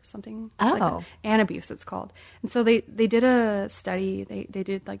alcohol or something. Oh. Like Antabuse it's called. And so they did a study. They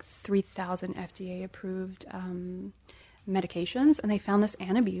did like 3,000 FDA approved medications, and they found this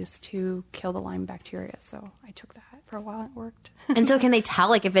Antabuse to kill the Lyme bacteria. So I took that for a while. It worked. And so can they tell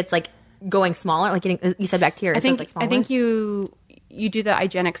like if it's like going smaller, like getting, you said bacteria, so it's like smaller? I think you do the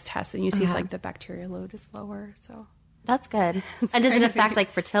IGeneX test and you see if like the bacteria load is lower. So that's good. And does it affect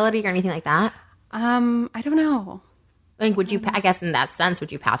like fertility or anything like that? I don't know. Like, would you? I guess in that sense,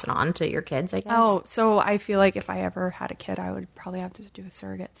 would you pass it on to your kids? I guess. Oh, so I feel like if I ever had a kid, I would probably have to do a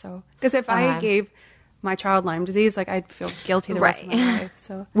surrogate. So because if I gave my child Lyme disease, like I'd feel guilty the rest of my life.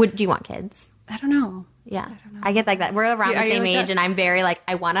 So do you want kids? I don't know. Yeah, I get like that. We're around the same like age, that? and I'm very like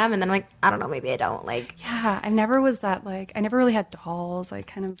I want them, and then I'm like I don't know, maybe I don't. Like yeah, I never was that like I never really had dolls. Like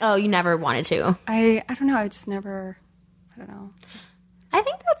kind of. Oh, you never wanted to. I don't know. I just never. I don't know. I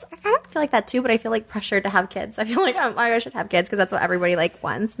think I kind of feel like that too, but I feel like pressured to have kids. I feel like I should have kids because that's what everybody like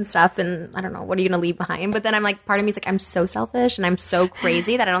wants and stuff. And I don't know, what are you going to leave behind? But then I'm like, part of me is like, I'm so selfish and I'm so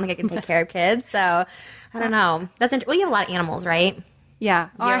crazy that I don't think I can take care of kids. So I don't know. Well, you have a lot of animals, right? Yeah.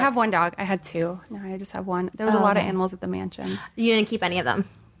 Oh, I have one dog. I had two. No, I just have one. There was a lot of animals at the mansion. You didn't keep any of them?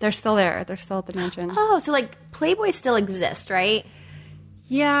 They're still there. They're still at the mansion. Oh, so like Playboy still exists, right?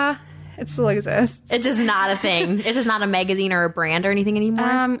 Yeah. It still exists. It's just not a thing. It's just not a magazine or a brand or anything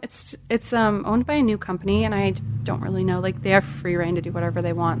anymore. It's owned by a new company, and I don't really know. Like they have free reign to do whatever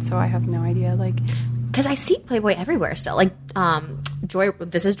they want, so I have no idea. Like, because I see Playboy everywhere still. Like Joy.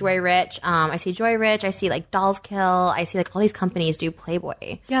 This is Joy Rich. I see Joy Rich. I see like Dolls Kill. I see like all these companies do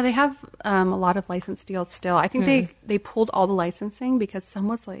Playboy. Yeah, they have a lot of license deals still. I think they pulled all the licensing because some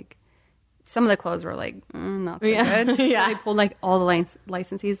of the clothes were like not so good. Yeah. So they pulled like all the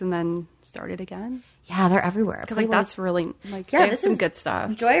licensees and then started again. Yeah, they're everywhere. Because like that's really like yeah, they have some good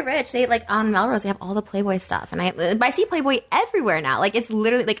stuff. Joy Rich, they like on Melrose, they have all the Playboy stuff, and I see Playboy everywhere now. Like it's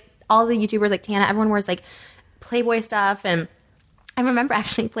literally like all the YouTubers, like Tana, everyone wears like Playboy stuff. And I remember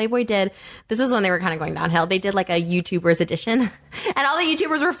actually Playboy this was when they were kind of going downhill. They did like a YouTubers edition, and all the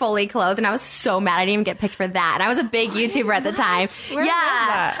YouTubers were fully clothed, and I was so mad I didn't even get picked for that. And I was a big YouTuber at the time. Where was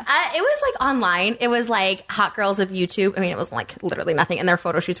that? It was like online. It was like Hot Girls of YouTube. I mean, it was like literally nothing, and their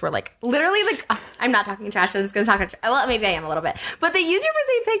photo shoots were like literally like I'm not talking trash. I'm just going to talk. Well, maybe I am a little bit, but the YouTubers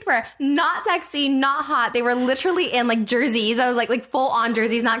they picked were not sexy, not hot. They were literally in like jerseys. I was like full on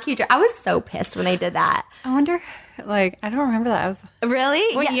jerseys, not cute. I was so pissed when they did that. I wonder. Like I don't remember that.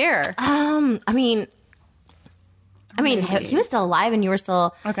 Really? What year? I mean, he was still alive and you were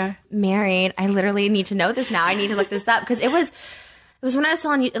still married. I literally need to know this now. I need to look this up because it was when I was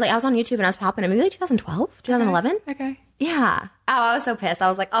still on I was on YouTube and I was popping it. Maybe like 2012, 2011. Okay. Yeah. Oh, I was so pissed. I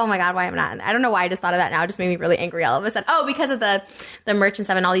was like, oh my God, why am I not? I don't know why I just thought of that now. It just made me really angry all of a sudden. Oh, because of the merch and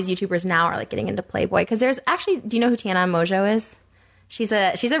stuff, and all these YouTubers now are like getting into Playboy. Because there's actually, do you know who Tana Mojo is? She's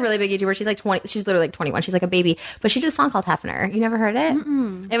a really big YouTuber. She's like 20. She's literally like 21. She's like a baby. But she did a song called Hefner. You never heard it?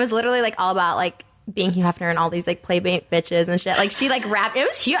 Mm-mm. It was literally like all about like being Hugh Hefner and all these like playmate bitches and shit. Like she like rapped. It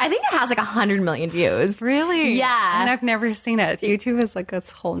was huge. I think it has like 100 million views. Really? Yeah. And I've never seen it. YouTube is like this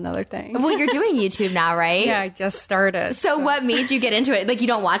whole nother thing. Well, you're doing YouTube now, right? Yeah, I just started. So what made you get into it? Like you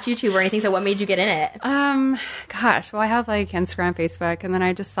don't watch YouTube or anything. So what made you get in it? Gosh. Well, I have like Instagram, Facebook, and then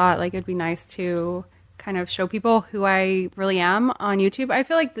I just thought like it'd be nice to kind of show people who I really am on YouTube. I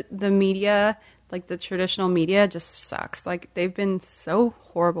feel like the media, like the traditional media, just sucks. Like they've been so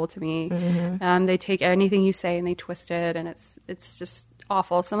horrible to me. Mm-hmm. They take anything you say and they twist it, and it's just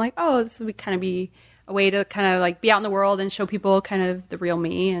awful. So I'm like, oh, this would kind of be a way to kind of like be out in the world and show people kind of the real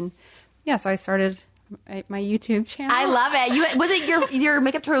me. And yeah, so I started my YouTube channel. I love it. Was it your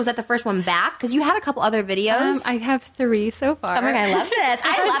makeup tutorial? Was that the first one back? Because you had a couple other videos. I have 3 so far. Oh my God, I love this.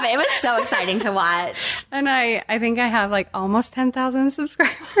 I love it. It was so exciting to watch. And I think I have like almost 10,000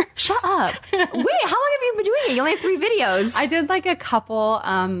 subscribers. Shut up. Wait, how long have you been doing it? You only have 3 videos. I did like a couple.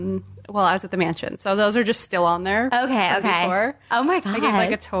 Well, I was at the mansion, so those are just still on there. Okay. Before. Oh my God. I gave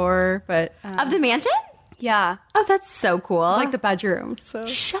like a tour, but of the mansion. Yeah. Oh, that's so cool. Like the bedroom. So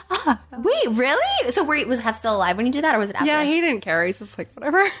shut up. Wait, really? So was Hef still alive when you did that, or was it after? Yeah, he didn't care. He's just like,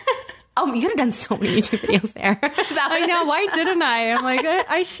 whatever. Oh, you could have done so many YouTube videos there. I know. Why didn't I? I'm like,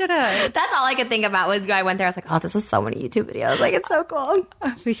 I should have. That's all I could think about when I went there. I was like, oh, this is so many YouTube videos. Like, it's so cool.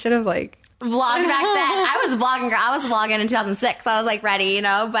 We should have like vlogged back then. I was vlogging in 2006. So I was like ready, you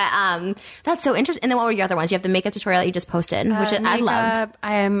know. But that's so interesting. And then what were your other ones? You have the makeup tutorial that you just posted, which I loved.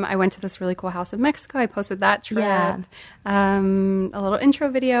 I went to this really cool house in Mexico. I posted that trip. Yeah. A little intro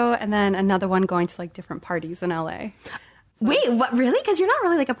video, and then another one going to like different parties in LA. Wait, what? Really? Because you're not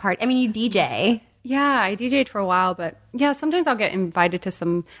really like a party. I mean, you DJ. Yeah, I DJ'd for a while, but yeah, sometimes I'll get invited to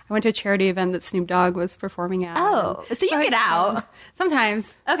some. I went to a charity event that Snoop Dogg was performing at. Oh, so you get out sometimes.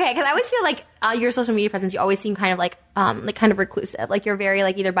 Okay, because I always feel like your social media presence, you always seem kind of like kind of reclusive. Like you're very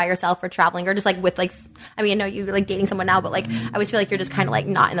like either by yourself or traveling or just like with like. I mean, I know you're like dating someone now, but like I always feel like you're just kind of like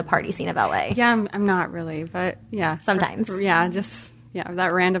not in the party scene of LA. Yeah, I'm not really, but yeah, sometimes. That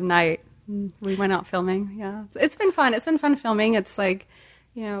random night we went out filming. Yeah, it's been fun. It's been fun filming. It's like.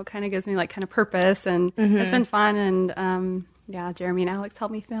 You know, it kind of gives me like kind of purpose, and it's been fun. And yeah, Jeremy and Alex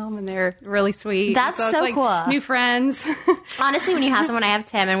helped me film, and they're really sweet. That's so it's like cool. New friends. Honestly, when you have someone, I have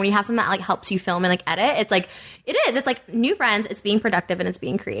Tim, and when you have someone that like helps you film and like edit, it's like it's like new friends. It's being productive and it's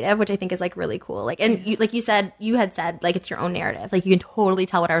being creative, which I think is like really cool. Like and you, like you had said, like it's your own narrative. Like you can totally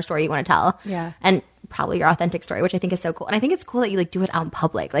tell whatever story you want to tell. Yeah, and probably your authentic story, which I think is so cool. And I think it's cool that you like do it out in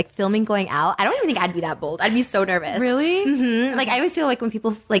public, like filming going out. I don't even think I'd be that bold. I'd be so nervous. Really? Mm-hmm. Like I always feel like when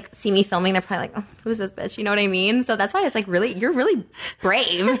people like see me filming, they're probably like, oh, who's this bitch? You know what I mean? So that's why it's like you're really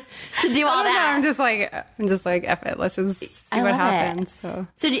brave to do all that. I'm just like F it. Let's just see what happens. So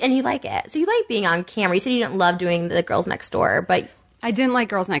and you like it. So you like being on camera. You said you didn't love doing the Girls Next Door, but I didn't like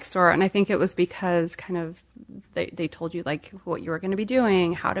Girls Next Door, and I think it was because kind of they told you like what you were going to be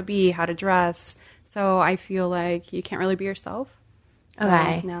doing, how to dress. So I feel like you can't really be yourself. So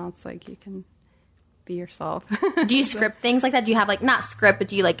okay. Now it's like you can be yourself. Do you script things like that? Do you have like, not script, but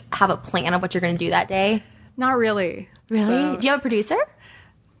do you like have a plan of what you're going to do that day? Not really. Really? So, do you have a producer?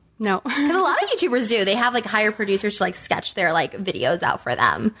 No. Because a lot of YouTubers do. They have like hire producers to like sketch their like videos out for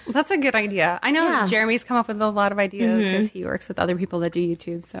them. That's a good idea. I know Jeremy's come up with a lot of ideas because he works with other people that do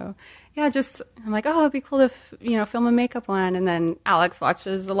YouTube. So yeah, I'm like, oh, it'd be cool to film a makeup one. And then Alex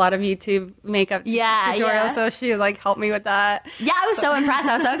watches a lot of YouTube makeup tutorials, so she like helped me with that. Yeah, I was so impressed.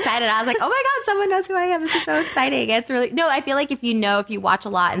 I was so excited. I was like, oh my god, someone knows who I am. This is so exciting. It's really I feel like if you watch a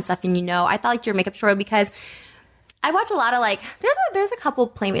lot and stuff, and I thought like your makeup tutorial because I watch a lot of like there's a couple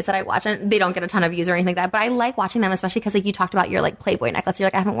playmates that I watch and they don't get a ton of views or anything like that, but I like watching them, especially because like you talked about your like Playboy necklace. You're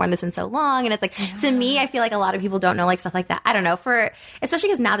like, I haven't worn this in so long, and it's like to me, I feel like a lot of people don't know like stuff like that. I don't know, especially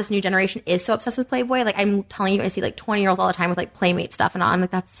because now this new generation is so obsessed with Playboy. Like I'm telling you, I see like 20-year-olds all the time with like Playmate stuff, and I'm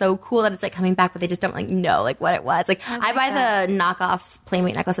like, that's so cool that it's like coming back, but they just don't like know like what it was. Like I buy the knockoff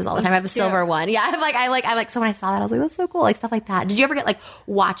Playmate necklaces all the time. I have a silver one. Yeah, I'm like so when I saw that, I was like, that's so cool, like stuff like that. Did you ever get like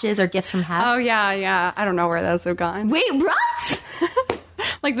watches or gifts from Hef? Oh yeah. I don't know where those have gone. Wait, what?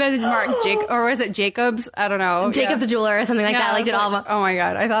 Like the Mark or was it Jacobs? I don't know. Jacob the jeweler or something like that. Like did all of them. Oh my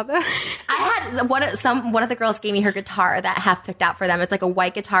god, I thought that. I had one of the girls gave me her guitar that Hef picked out for them. It's like a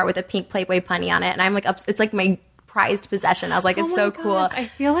white guitar with a pink Playboy punny on it, and I'm like, it's like my prized possession. I was like, it's so cool. I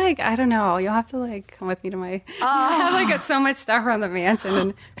feel like I don't know. You'll have to like come with me to my. I have like got so much stuff around the mansion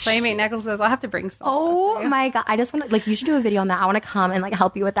and Playmate necklaces. I'll have to bring some. Oh stuff my god! I just want to like you should do a video on that. I want to come and like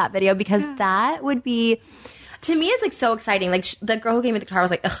help you with that video because that would be. To me, it's like so exciting. Like the girl who gave me the guitar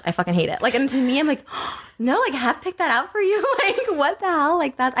was like, ugh, I fucking hate it. Like, and to me, I'm like, no, like Hef picked that out for you. Like, what the hell?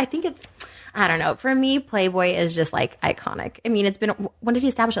 Like that. I think it's, I don't know. For me, Playboy is just like iconic. I mean, it's been. When did he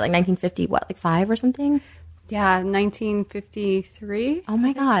establish it? Like 1950? What? Like 5 or something? Yeah, 1953. Oh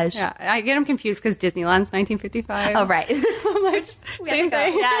my gosh. Yeah, I get them confused because Disneyland's 1955. Oh right. I'm like, same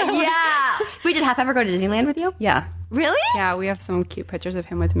thing. Yeah. Wait, did Hef ever go to Disneyland with you? Yeah. Really? Yeah, we have some cute pictures of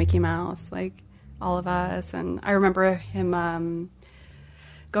him with Mickey Mouse, like. All of us, and I remember him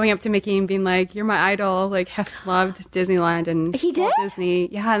going up to Mickey and being like, "You're my idol." Like Hef loved Disneyland and he did Walt Disney.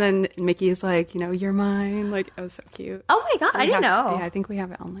 Yeah, and then Mickey's like, "You're mine." Like it was so cute. Oh my god, I didn't know. Yeah, I think we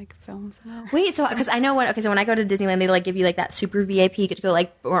have it on like films. Wait, so because I know when I go to Disneyland, they like give you like that super VIP, you get to go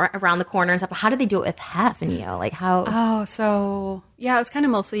like around the corner and stuff. But how did they do it with Hef and like how? Oh, so. Yeah, it was kind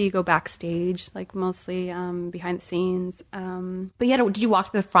of mostly you go backstage, like mostly behind the scenes. But did you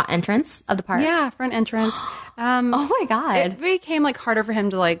walk to the front entrance of the park? Yeah, front entrance. Oh my god! It became like harder for him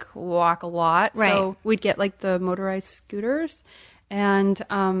to like walk a lot, right? So we'd get like the motorized scooters, And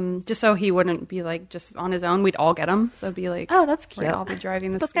just so he wouldn't be like just on his own, we'd all get him. So it'd be like, oh, that's cute. We'd all be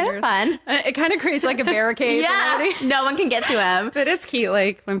driving the That's scooters. kind of fun. And it kind of creates like a barricade. Yeah, no one can get to him. But it's cute,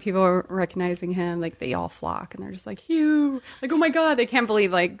 like when people are recognizing him, like they all flock and they're just like, Hugh, like, oh my God, they can't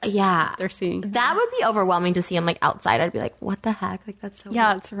believe like they're seeing him. That would be overwhelming to see him like outside. I'd be like, what the heck? Like that's so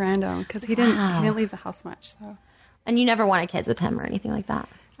weird. It's random because he didn't leave the house much. So, and you never wanted kids with him or anything like that.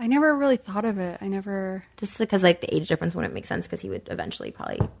 I never really thought of it. Just because like the age difference wouldn't make sense because he would eventually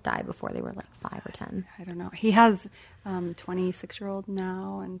probably die before they were like 5 or 10. I don't know. He has 26-year-old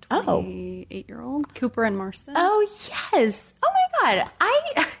now and 28-year-old Cooper and Marston. Oh yes! Oh my God!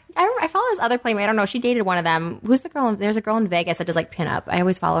 I follow this other playmate. I don't know. She dated one of them. Who's the girl? There's a girl in Vegas that does like pinup. I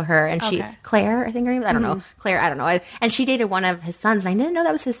always follow her, and she Claire, I think her name. I don't know. Claire. I don't know. And she dated one of his sons, and I didn't know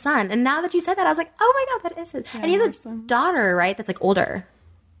that was his son. And now that you said that, I was like, oh my God, that is his. Yeah, and he has a daughter, right? That's like older.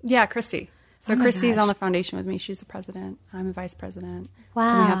 Yeah, Christy. So Christy's gosh. on the foundation with me. She's the president. I'm a vice president.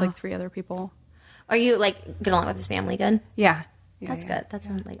 Wow. And we have like 3 other people. Are you like get along with his family good? Yeah. That's good. That's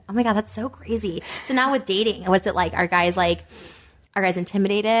like, oh my God, that's so crazy. So now with dating, what's it like? Are guys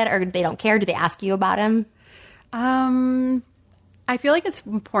intimidated or they don't care? Do they ask you about him? I feel like it's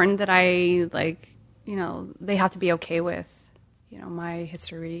important that I they have to be okay with, my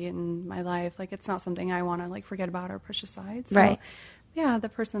history and my life. Like it's not something I want to like forget about or push aside. So, right. Yeah, the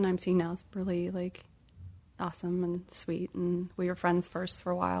person I'm seeing now is really like awesome and sweet, and we were friends first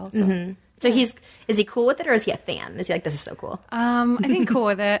for a while. So, so is he cool with it, or is he a fan? Is he like, this is so cool? I think cool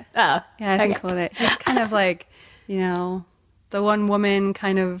with it. Oh, yeah, I think cool with it. He's kind of like, the one woman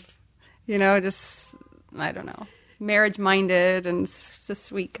kind of, just I don't know, marriage minded and just a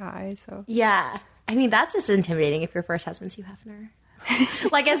sweet guy. So yeah, I mean that's just intimidating if your first husband's Hugh Hefner.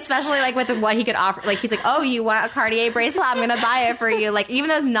 Like especially like with what he could offer, like he's like, oh, you want a Cartier bracelet, I'm gonna buy it for you. Like even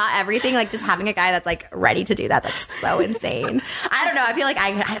though it's not everything, like just having a guy that's like ready to do that's so insane. I don't know, I feel like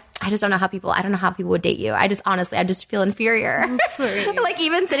I just don't know how people would date you. I just feel inferior. Like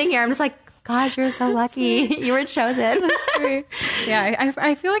even sitting here I'm just like, gosh, you're so lucky. You were chosen. Sweet. Yeah,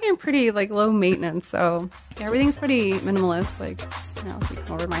 I feel like I'm pretty like low maintenance, so everything's pretty minimalist. Like if you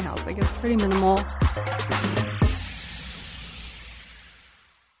come over to my house, like it's pretty minimal.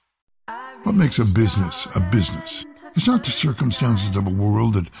 What makes a business a business? It's not the circumstances of a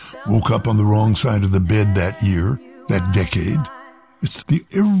world that woke up on the wrong side of the bed that year, that decade. It's the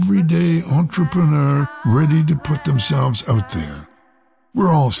everyday entrepreneur ready to put themselves out there.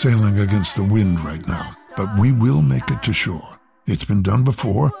 We're all sailing against the wind right now, but we will make it to shore. It's been done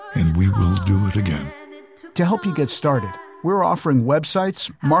before, and we will do it again. To help you get started, we're offering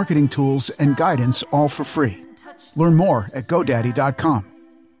websites, marketing tools, and guidance all for free. Learn more at GoDaddy.com.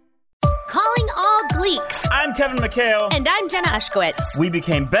 Calling all Gleeks. I'm Kevin McHale. And I'm Jenna Ushkowitz. We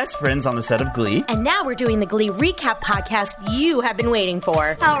became best friends on the set of Glee. And now we're doing the Glee recap podcast you have been waiting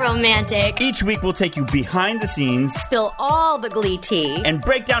for. How romantic. Each week we'll take you behind the scenes, spill all the Glee tea, and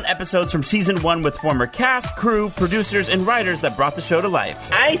break down episodes from season 1 with former cast, crew, producers, and writers that brought the show to life.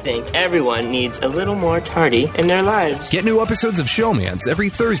 I think everyone needs a little more tardy in their lives. Get new episodes of Showmance every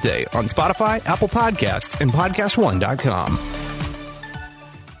Thursday on Spotify, Apple Podcasts, and PodcastOne.com.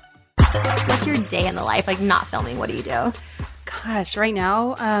 What's your day in the life? Like not filming, what do you do? Gosh, right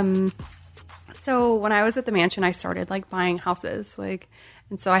now, so when I was at the mansion, I started like buying houses,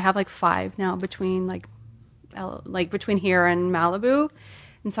 and so I have like 5 now between between here and Malibu,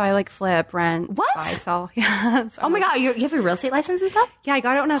 and so I like flip, rent, buy, sell. Yeah. So oh my God, you have a real estate license and stuff? Yeah, I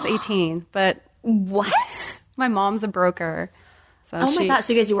got it when I was 18, but what? My mom's a broker. So oh my God,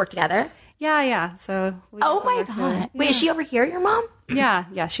 so you guys do work together? Yeah. So oh my God. Wait, is she over here, your mom?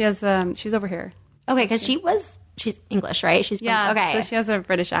 Yeah. She has she's over here. Okay, because she's English, right? She's from, okay. So she has a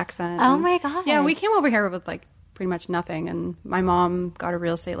British accent. Oh my God. Yeah, we came over here with like pretty much nothing, and my mom got a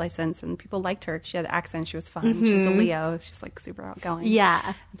real estate license, and people liked her. She had an accent. She was fun. Mm-hmm. She's a Leo. She's like super outgoing.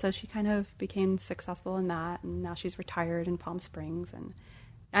 Yeah. And so she kind of became successful in that, and now she's retired in Palm Springs, and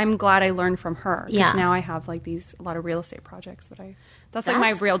I'm glad I learned from her. Because now I have like a lot of real estate projects that's like my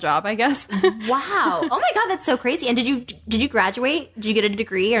real job, I guess. Wow. Oh my God, that's so crazy. And did you graduate? Did you get a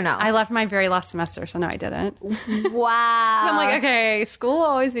degree or no? I left my very last semester, so no, I didn't. Wow. So I'm like, okay, school will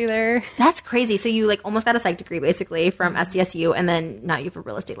always be there. That's crazy. So you like almost got a psych degree basically from SDSU, and then now you have a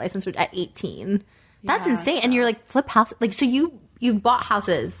real estate license at 18. That's insane. So. And you're like flip house. Like, so you bought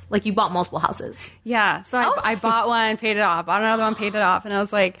houses, like you bought multiple houses. Yeah. So I bought one, paid it off, bought another one, paid it off. And I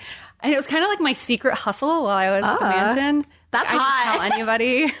was like, and it was kind of like my secret hustle while I was at the mansion. That's hot. I didn't tell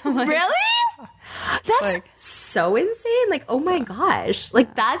anybody. Like, really? That's so insane. Like, oh my gosh.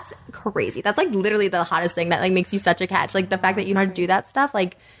 Like, that's crazy. That's like literally the hottest thing that like makes you such a catch. Like the fact that you know how to do that stuff,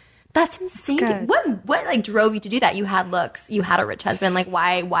 like That's insane. What like drove you to do that? You had looks. You had a rich husband. Like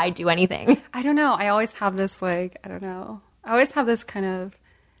why do anything? I don't know. I always have this like, I don't know. I always have this kind of,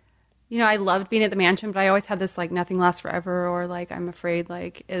 you know, I loved being at the mansion, but I always had this like nothing lasts forever, or like I'm afraid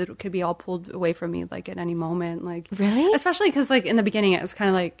like it could be all pulled away from me like at any moment. Like really, especially because like in the beginning it was kind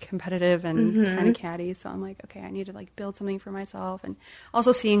of like competitive and kind of catty. So I'm like, okay, I need to like build something for myself, and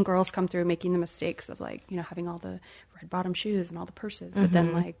also seeing girls come through making the mistakes of like, you know, having all the red bottom shoes and all the purses, but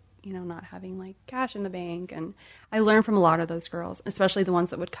then like, you know, not having like cash in the bank. And I learned from a lot of those girls, especially the ones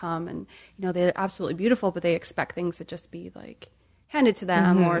that would come and, you know, they're absolutely beautiful, but they expect things to just be like handed to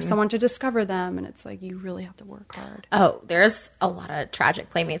them or someone to discover them. And it's like, you really have to work hard. Oh, there's a lot of tragic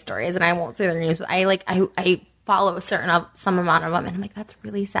playmate stories, and I won't say their names, but I follow some amount of them, and I'm like, that's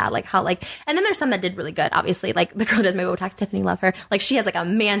really sad. Like how like, and then there's some that did really good. Obviously, like the girl who does my Botox, Tiffany, love her. Like she has like a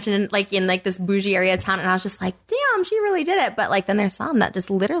mansion like in like this bougie area of town, and I was just like, damn, she really did it. But like then there's some that just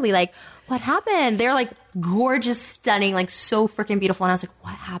literally like, what happened? They're like gorgeous, stunning, like so freaking beautiful, and I was like,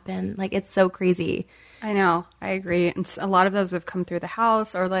 what happened? Like it's so crazy. I know, I agree. And a lot of those have come through the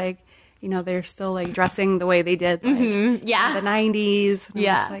house, or like, you know, they're still like dressing the way they did like in the 90s. And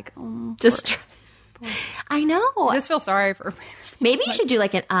yeah, I'm just like, oh, just. I know. I just feel sorry for. Maybe you should do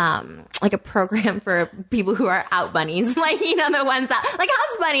like a program for people who are out bunnies, like you know the ones that like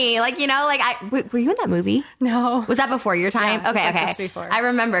House Bunny, like you know like were you in that movie? No, was that before your time? Yeah, okay. Just before. I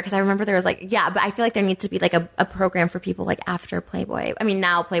remember there was like but I feel like there needs to be like a program for people like after Playboy. I mean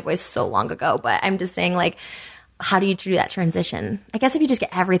now Playboy's so long ago, but I'm just saying like how do you do that transition? I guess if you just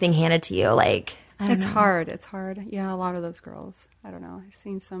get everything handed to you, like. It's hard. It's hard. Yeah, a lot of those girls. I don't know. I've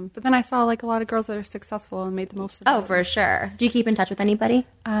seen some. But then I saw like a lot of girls that are successful and made the most of it. Oh, for sure. Do you keep in touch with anybody?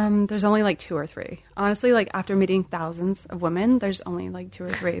 There's only like 2 or 3. Honestly, like after meeting thousands of women, there's only like 2 or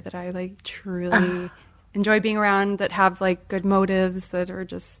 3 that I like truly enjoy being around, that have like good motives, that are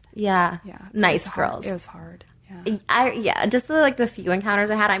just nice girls. It was hard. Just the few encounters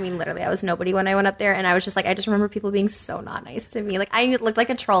I had. I mean, literally, I was nobody when I went up there, and I was just like, I just remember people being so not nice to me. Like, I looked like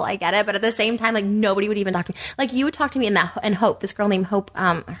a troll. I get it, but at the same time, like nobody would even talk to me. Like, you would talk to me and Hope, this girl named Hope.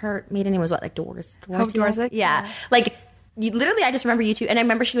 Her maiden name was what, like Doris? Hope Dorsick? Yeah, like. Literally, I just remember you two, and I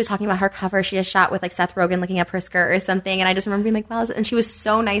remember she was talking about her cover she just shot with like Seth Rogen looking up her skirt or something, and I just remember being like, wow, and she was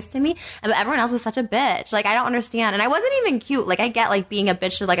so nice to me, but everyone else was such a bitch. Like, I don't understand, and I wasn't even cute. Like, I get like being a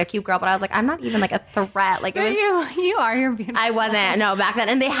bitch to like a cute girl, but I was like, I'm not even like a threat. Like, it was, you're beautiful. I wasn't, no, back then,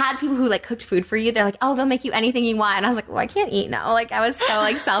 and they had people who like cooked food for you. They're like, oh, they'll make you anything you want, and I was like, well, I can't eat now. Like, I was so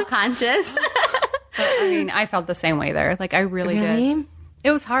like self-conscious. I mean, I felt the same way there. Like, I really did. It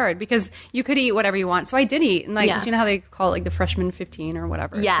was hard because you could eat whatever you want. So I did eat. And like, do you know how they call it like the freshman 15 or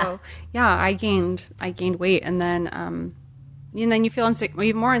whatever? Yeah. So I gained weight, and then you feel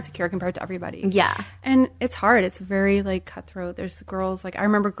even more insecure compared to everybody. Yeah. And it's hard. It's very like cutthroat. There's girls, like I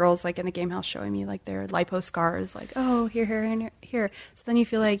remember girls like in the game house showing me like their lipo scars, like, oh, here, and here. So then you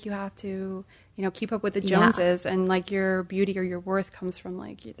feel like you have to, you know, keep up with the Joneses, and like your beauty or your worth comes from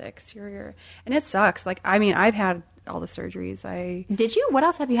like the exterior. And it sucks. Like, I mean, I've had all the surgeries. Did you? What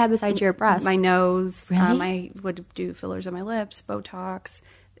else have you had besides your breast? My nose. Really? I would do fillers on my lips, Botox,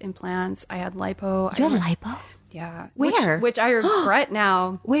 implants. I had lipo. You had lipo? Yeah. Where? Which I regret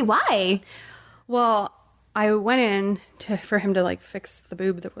now. Wait, why? Well, I went in for him to like fix the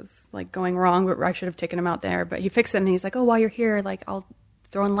boob that was like going wrong, but I should have taken him out there. But he fixed it, and he's like, oh, while you're here, like I'll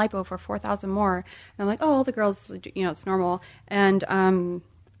throw in lipo for $4,000 more. And I'm like, oh, all the girls, you know, it's normal. And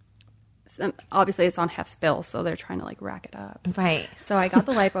obviously it's on Hef's bill, so they're trying to like rack it up. Right. So I got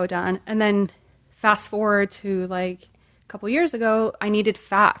the lipo done, and then fast forward to like a couple years ago, I needed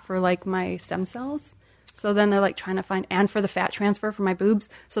fat for like my stem cells. So then they're like trying to find, and for the fat transfer for my boobs.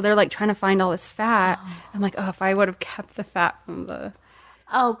 So they're like trying to find all this fat. Oh. I'm like, oh, if I would have kept the fat from the.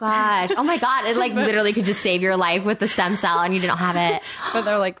 Oh gosh. Oh my God. It like literally could just save your life with the stem cell, and you didn't have it. But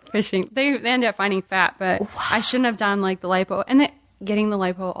they're like fishing. They ended up finding fat, but I shouldn't have done like the lipo. And getting the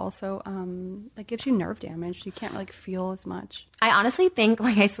lipo also like gives you nerve damage. You can't like feel as much. I honestly think,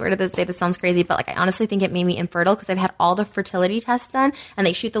 like, I swear to this day, this sounds crazy, but like I honestly think it made me infertile because I've had all the fertility tests done, and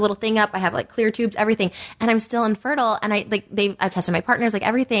they shoot the little thing up. I have like clear tubes, everything, and I'm still infertile. And I've tested my partners, like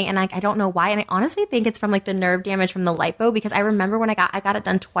everything, and like I don't know why. And I honestly think it's from like the nerve damage from the lipo, because I remember when I got it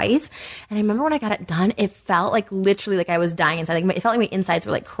done twice, and I remember when I got it done, it felt like literally like I was dying inside. Like it felt like my insides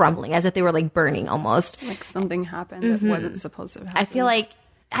were like crumbling, as if they were like burning almost. Like something happened that wasn't supposed to happen. I feel like.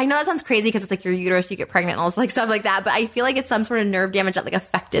 I know that sounds crazy because it's like your uterus, you get pregnant and all this like stuff like that, but I feel like it's some sort of nerve damage that like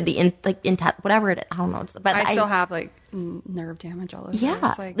affected the whatever it is. I don't know. But I still have like nerve damage all over.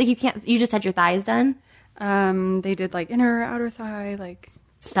 Yeah. Like you just had your thighs done? They did like inner, outer thigh, like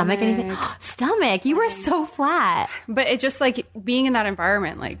Stomach, anything? Stomach. You were so flat. But it just like being in that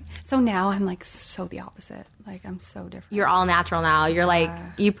environment, like, so now I'm like so the opposite. Like, I'm so different. You're all natural now. You're like,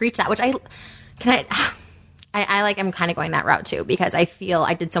 you preach that, which I like, I'm kind of going that route too, because I feel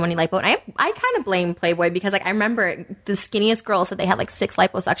I did so many lipo, and I kind of blame Playboy, because like I remember the skinniest girl said they had like 6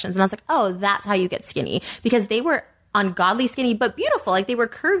 liposuctions, and I was like, oh, that's how you get skinny, because they were ungodly skinny but beautiful, like they were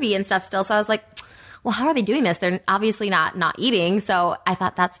curvy and stuff still. So I was like, well, how are they doing this? They're obviously not eating. So I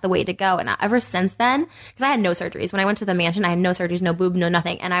thought that's the way to go. And ever since then, because I had no surgeries. When I went to the mansion, I had no surgeries, no boob, no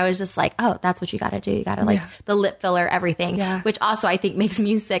nothing. And I was just like, oh, that's what you got to do. You got to like the lip filler, everything. Yeah. Which also I think makes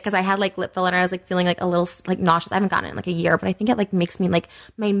me sick, because I had like lip filler and I was like feeling like a little like nauseous. I haven't gotten it in like a year, but I think it like makes me like,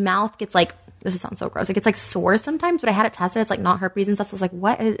 my mouth gets like, this sounds so gross. It gets like sore sometimes, but I had it tested. It's like not herpes and stuff. So I was like,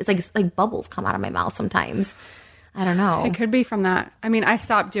 what? It's like bubbles come out of my mouth sometimes. I don't know. It could be from that. I mean, I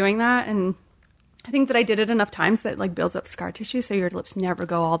stopped doing that, and I think that I did it enough times that like builds up scar tissue, so your lips never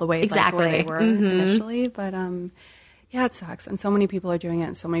go all the way exactly like where they were initially. But yeah, it sucks, and so many people are doing it,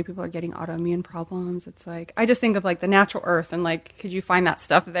 and so many people are getting autoimmune problems. It's like, I just think of like the natural earth, and like, could you find that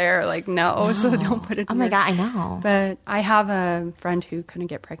stuff there? Like, no. So don't put it. Oh my God, I know. But I have a friend who couldn't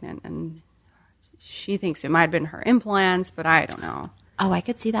get pregnant, and she thinks it might have been her implants, but I don't know. Oh, I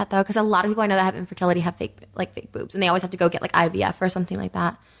could see that though, because a lot of people I know that have infertility have fake boobs, and they always have to go get like IVF or something like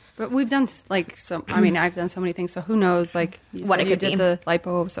that. But we've done like so. I mean, I've done so many things. So who knows? Like what it could be. You did the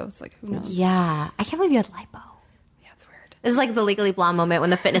lipo, so it's like, who knows? Yeah, I can't believe you had lipo. Yeah, it's weird. This is like the Legally Blonde moment when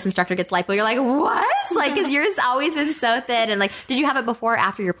the fitness instructor gets lipo. You're like, what? Like, because yours always been so thin. And like, did you have it before or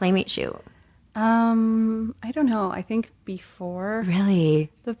after your Playmate shoot? I don't know. I think before.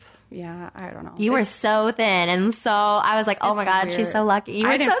 Really? Yeah, I don't know. You were so thin, and so I was like, oh my God, weird. She's so lucky. You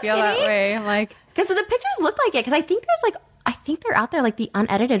were I didn't so feel skinny. that way. Like, because the pictures look like it. Because I think there's like, I think they're out there, like the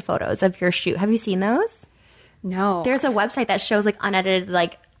unedited photos of your shoot. Have you seen those? No. There's a website that shows like unedited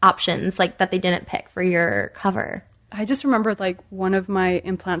like options like that they didn't pick for your cover. I just remember like one of my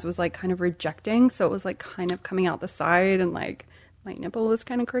implants was like kind of rejecting, so it was like kind of coming out the side, and like my nipple was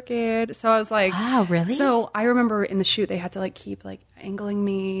kind of crooked. So I was like, wow, really? So I remember in the shoot they had to like keep like angling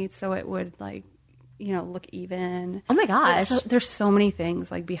me so it would like, you know, look even. Oh my gosh. There's so many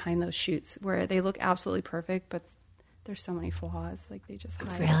things like behind those shoots where they look absolutely perfect, but there's so many flaws. Like they just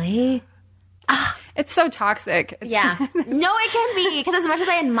hide. Really? It's so toxic. Yeah. No, it can be. Because as much as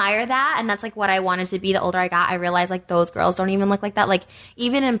I admire that, and that's like what I wanted to be, the older I got, I realized like those girls don't even look like that. Like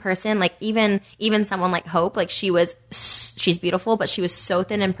even in person, like even someone like Hope, like she's beautiful, but she was so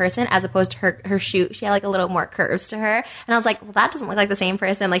thin in person as opposed to her shoot. She had like a little more curves to her. And I was like, well, that doesn't look like the same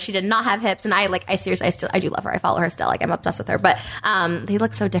person. Like she did not have hips. And I seriously, I do love her. I follow her still. Like I'm obsessed with her. But they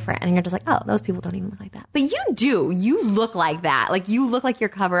look so different. And you're just like, oh, those people don't even look like that. But you do. You look like that. Like you look like your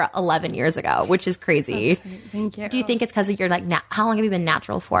cover 11 years ago, which is crazy. Thank you. Do you think it's because you're like, how long have you been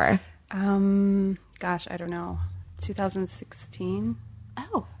natural for? Gosh, I don't know. 2016.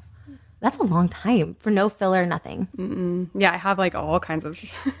 Oh. That's a long time for no filler, nothing. Mm-mm. Yeah, I have like all kinds of.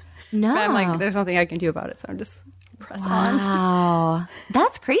 No, but I'm like, there's nothing I can do about it, so I'm just press on. Wow,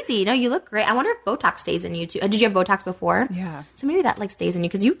 that's crazy. No, you look great. I wonder if Botox stays in you too. Did you have Botox before? Yeah. So maybe that like stays in you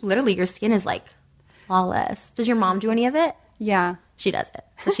because you literally your skin is like flawless. Does your mom do any of it? Yeah, she does it.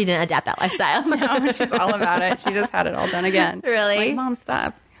 So she didn't adapt that lifestyle. No, she's all about it. She just had it all done again. Really? Like, Mom,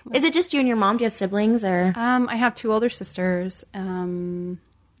 stop. Is it just you and your mom? Do you have siblings or? I have 2 older sisters.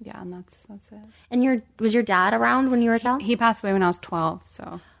 Yeah, and that's it. And was your dad around when you were a child? He passed away when I was 12,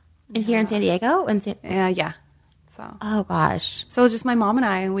 so. And here in San Diego? Yeah. So. Oh, gosh. So it was just my mom and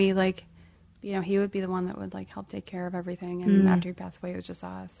I, and we, like, you know, he would be the one that would, like, help take care of everything. And after he passed away, it was just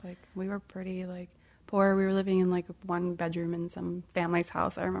us. Like, we were pretty, like, poor. We were living in, like, 1 bedroom in some family's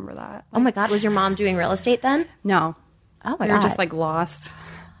house. I remember that. Like, oh, my God. Was your mom doing real estate then? No. Oh, my God. We were just, like, lost.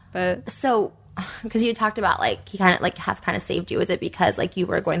 But. So, because you talked about, like, he kind of, like, kind of saved you. Is it because, like, you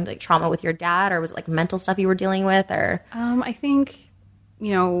were going through, like, trauma with your dad, or was it, like, mental stuff you were dealing with, or? I think,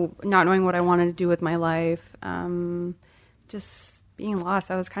 you know, not knowing what I wanted to do with my life, just being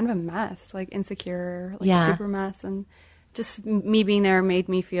lost. I was kind of a mess, like, insecure, like, super mess, and just me being there made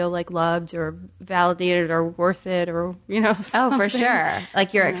me feel, like, loved or validated or worth it, or, you know, something. Oh, for sure.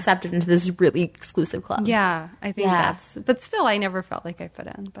 Like, you're accepted into this really exclusive club. Yeah, I think but still, I never felt like I fit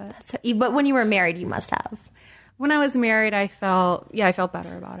in. But when you were married, you must have. When I was married, I felt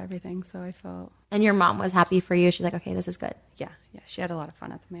better about everything, so I felt. And your mom was happy for you? She's like, okay, this is good. Yeah, she had a lot of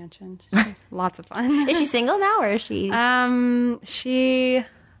fun at the mansion. Lots of fun. Is she single now, or is she? She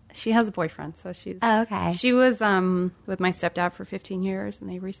She has a boyfriend, so she's... Oh, okay. She was with my stepdad for 15 years, and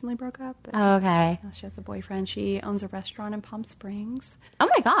they recently broke up. Oh, okay. Now she has a boyfriend. She owns a restaurant in Palm Springs. Oh,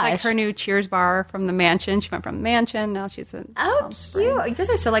 my gosh. Like her new Cheers bar from the mansion. She went from the mansion. Now she's in Palm Springs. Cute. You guys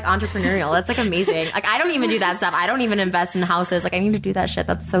are so, like, entrepreneurial. That's, like, amazing. Like, I don't even do that stuff. I don't even invest in houses. Like, I need to do that shit.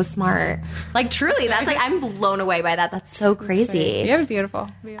 That's so smart. Like, truly, that's, like, I'm blown away by that. That's so crazy. You're beautiful.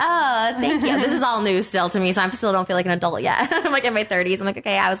 Oh, thank you. This is all new still to me, so I still don't feel like an adult yet. I'm, like, in my 30s. I'm like,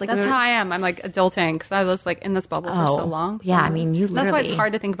 okay, I was, like... That's how I am. I'm, like, adulting, because I was, like, in this bubble for so long. So yeah, I mean, you literally... That's why it's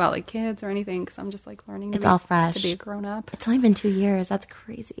hard to think about, like, kids or anything, because I'm just, like, learning it's all fresh. To be a grown-up. It's only been 2 years. That's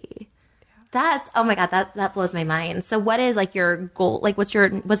crazy. That's, oh my God, that blows my mind. So what is, like, your goal? Like, what's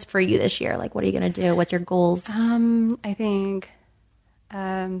for you this year? Like, what are you going to do? What's your goals? I think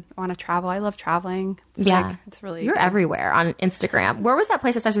I want to travel. I love traveling. It's really You're good. everywhere on Instagram. Where was that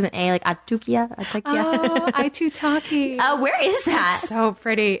place that starts with an A? Like Atukia? Oh, Aitutaki. Oh, where is that? It's so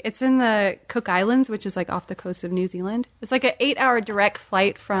pretty. It's in the Cook Islands, which is like off the coast of New Zealand. It's like an 8-hour direct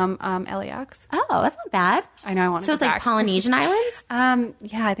flight from LAX. Oh, that's not bad. I know. I want to. So it's like Polynesian islands?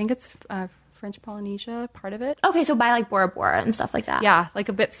 Yeah, I think it's French Polynesia, part of it. Okay, so by like Bora Bora and stuff like that. Yeah, like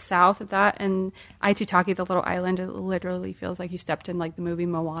a bit south of that. And Aitutaki, the little island, it literally feels like you stepped in like the movie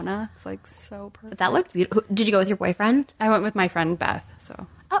Moana. It's like so perfect. That looked beautiful. Did you go with your boyfriend? I went with my friend Beth, so.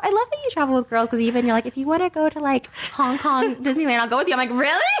 Oh, I love that you travel with girls, because even you're like, if you want to go to like Hong Kong, Disneyland, I'll go with you. I'm like,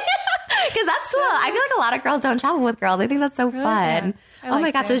 really? Because that's cool. I feel like a lot of girls don't travel with girls. I think that's so fun. Yeah. Oh my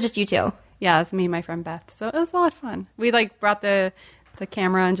God, so it was just you two? Yeah, it's me and my friend Beth. So it was a lot of fun. We like brought the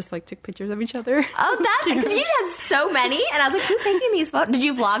camera and just like took pictures of each other. Oh, that's because you had so many, and I was like, who's taking these photos? Did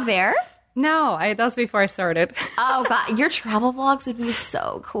you vlog there? No, that was before I started. Oh God, your travel vlogs would be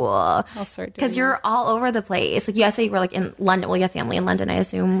so cool. I'll start because you're all over the place. Like you say, you were like in London. Well, you have family in London, I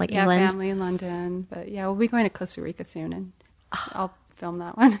assume. Like England. Family in London. But yeah, we'll be going to Costa Rica soon, and I'll film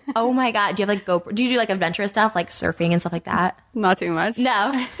that one. Oh my God, do you have like GoPro? Do you do like adventurous stuff, like surfing and stuff like that? Not too much.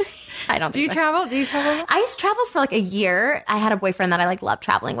 No. I don't. Do you travel? I traveled for like a year. I had a boyfriend that I like loved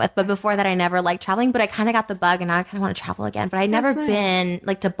traveling with, but before that, I never liked traveling. But I kind of got the bug, and now I kind of want to travel again. But I'd never been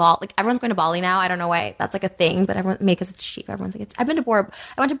like to Bali. Like everyone's going to Bali now. I don't know why that's like a thing, but everyone because it's cheap. Everyone's like, I've been to Bora.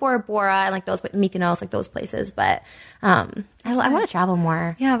 I went to Bora Bora and like those Mykonos, like those places. But I want to travel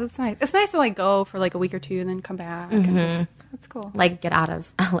more. Yeah, that's nice. It's nice to like go for like a week or two and then come back. Mm-hmm. And just, that's cool. Like get out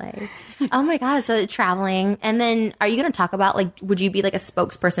of LA. Oh my God. So traveling. And then are you going to talk about like, would you be like a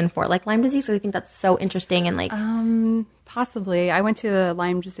spokesperson for like Lyme disease? So I think that's so interesting and like. Possibly. I went to the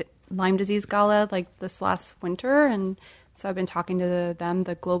Lyme disease gala like this last winter. And so I've been talking to them,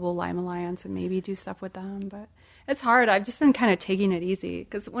 the Global Lyme Alliance, and maybe do stuff with them. But it's hard. I've just been kind of taking it easy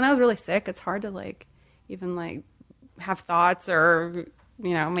because when I was really sick, it's hard to like even like have thoughts or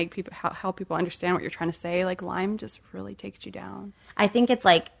make people help people understand what you're trying to say. Like Lyme just really takes you down. I think it's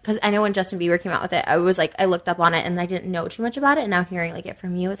like because I know when Justin Bieber came out with it, I was like I looked up on it and I didn't know too much about it, and now hearing like it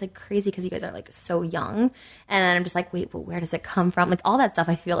from you, it's like crazy because you guys are like so young, and then I'm just like, wait, but where does it come from? Like all that stuff,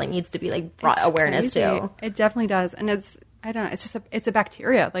 I feel like needs to be like brought awareness to. It definitely does, and I don't know. It's just it's a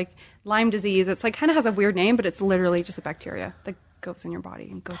bacteria. Like Lyme disease, it's like kind of has a weird name, but it's literally just a bacteria that goes in your body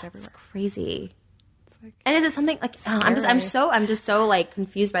and goes everywhere. It's crazy. And is it something like I'm just so like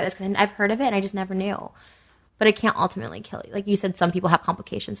confused by this because I've heard of it and I just never knew, but it can't ultimately kill you. Like you said, some people have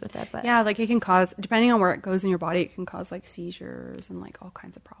complications with it, but yeah, like it can cause, depending on where it goes in your body, it can cause like seizures and like all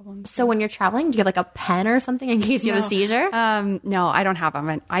kinds of problems. So when you're traveling, do you have like a pen or something in case you have a seizure? No, I don't have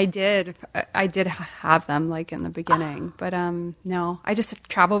them. I did have them like in the beginning, but no, I just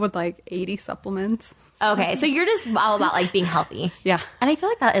travel with like 80 supplements. Okay, so you're just all about like being healthy. Yeah. And I feel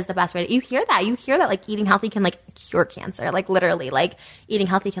like that is the best way. You hear that like eating healthy can like cure cancer. Like literally, like eating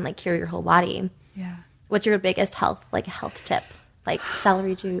healthy can like cure your whole body. Yeah. What's your biggest health tip? Like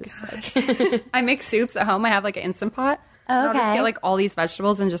celery juice. Like. I make soups at home. I have like an Instant Pot. Okay. I'll just get like all these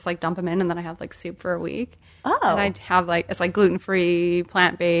vegetables and just like dump them in, and then I have like soup for a week. Oh. And I have like, it's like gluten-free,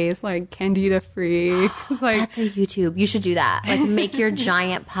 plant-based, like candida-free. It's like that's a YouTube. You should do that. Like make your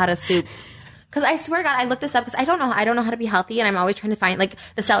giant pot of soup. Because I swear to God, I looked this up because I don't know how to be healthy, and I'm always trying to find like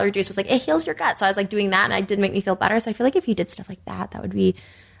the celery juice was like it heals your gut, so I was like doing that, and it did make me feel better. So I feel like if you did stuff like that, that would be.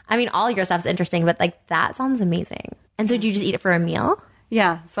 I mean, all your stuff's interesting, but like that sounds amazing. And so do you just eat it for a meal?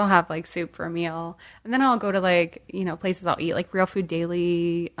 Yeah, so I'll have like soup for a meal, and then I'll go to like places I'll eat like Real Food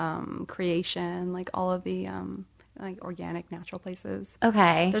Daily, Creation, like all of the like organic, natural places.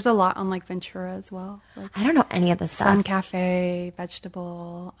 Okay. There's a lot on like Ventura as well. Like I don't know any of this stuff. Sun Cafe,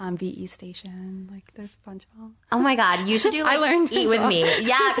 Vegetable, VE Station. Like there's a bunch of them. Oh my God, you should do like I learned Eat With Me.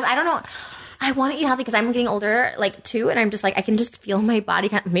 Yeah, because I don't know. I want to eat healthy because I'm getting older, like too, and I'm just like I can just feel my body.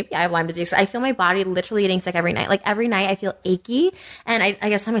 Maybe I have Lyme disease. I feel my body literally getting sick every night. Like every night I feel achy, and I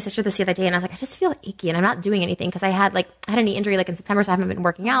just told my sister this the other day, and I was like, I just feel achy, and I'm not doing anything because I had a knee injury like in September, so I haven't been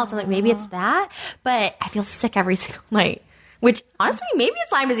working out. So like maybe it's that, but I feel sick every single night. Which honestly, maybe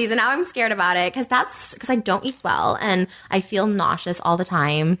it's Lyme disease, and now I'm scared about it because I don't eat well and I feel nauseous all the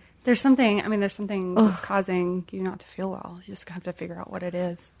time. There's something that's causing you not to feel well. You just have to figure out what it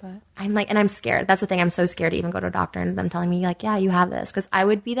is. But I'm scared. That's the thing. I'm so scared to even go to a doctor and them telling me like, yeah, you have this. Because I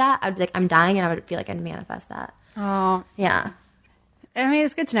would be that. I'd be like, I'm dying, and I would feel like I'd manifest that. Oh, yeah. I mean,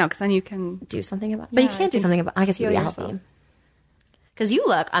 it's good to know because then you can do something about it. But you can't do something about it. I guess you would be healthy. Because you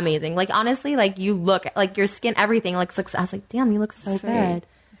look amazing. Like, honestly, like, you look, like, your skin, everything looks, I was like, damn, you look so good.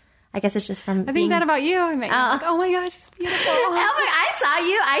 I guess it's just from I think that about you. I mean, like, oh my gosh, she's beautiful.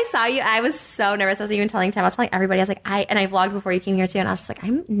 I saw you. I was so nervous. I was even telling Tim. I was telling everybody. I was like, and I vlogged before you came here too. And I was just like,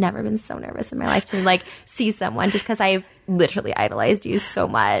 I've never been so nervous in my life to like see someone just because I've literally idolized you so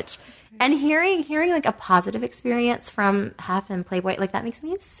much. And hearing like a positive experience from Hef and Playboy, like that makes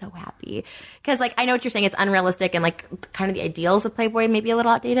me so happy. Because like I know what you're saying, it's unrealistic and like kind of the ideals of Playboy may be a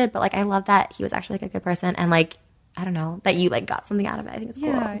little outdated, but like I love that he was actually like a good person and like I don't know that you like got something out of it. I think it's cool.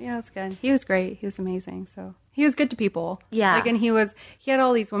 Yeah, it's good. He was great. He was amazing. So he was good to people. Yeah, like and he had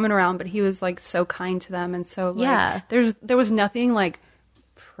all these women around, but he was like so kind to them and so like there was nothing like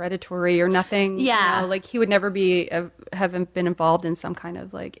predatory or nothing. Yeah, you know, like he would never have been involved in some kind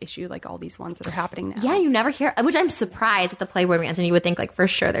of like issue like all these ones that are happening now. Yeah, you never hear, which I'm surprised at the Playboy Mansion. You would think like for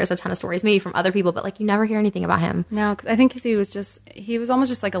sure there's a ton of stories maybe from other people, but like you never hear anything about him. No, because I think he was almost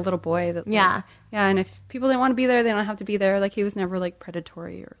just like a little boy. That, like, yeah, and if people didn't want to be there, they don't have to be there. Like he was never like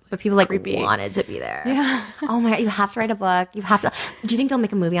predatory or. But people like creepy. Wanted to be there. Yeah. Oh my God, you have to write a book. You have to. Do you think they'll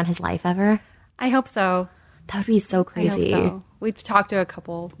make a movie on his life ever? I hope so. That would be so crazy. I hope so. We've talked to a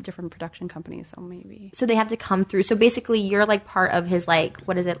couple different production companies, so maybe. So they have to come through. So basically, you're like part of his like,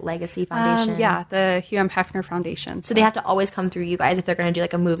 what is it, Legacy Foundation? Yeah, the Hugh Hefner Foundation. So they have to always come through you guys if they're going to do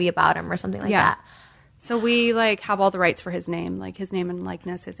like a movie about him or something like that. So we like have all the rights for his name, like his name and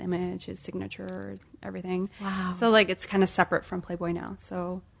likeness, his image, his signature, everything. Wow. So like it's kind of separate from Playboy now.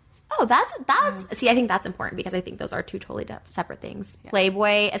 So. Oh, that's see, I think that's important because I think those are two totally separate things. Yeah.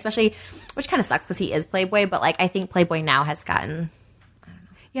 Playboy, especially, which kind of sucks because he is Playboy, but like I think Playboy now has gotten.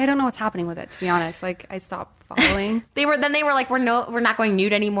 I don't know what's happening with it, to be honest. Like I stopped following. They were like we're not going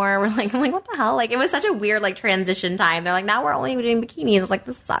nude anymore. I'm like what the hell? Like it was such a weird like transition time. They're like now we're only doing bikinis. It's like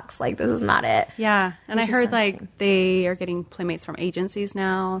this sucks. Like this is not it. Yeah, and I heard like they are getting playmates from agencies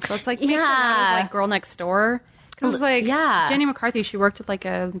now, so it's like makes it like Girl Next Door. It was like Jenny McCarthy. She worked at like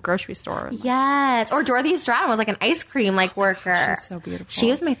a grocery store. Yes, or Dorothy Stratton was like an ice cream like worker. She's so beautiful.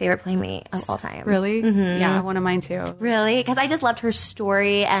 She was my favorite playmate of all time. Really? Mm-hmm. Yeah, one of mine too. Really? Because I just loved her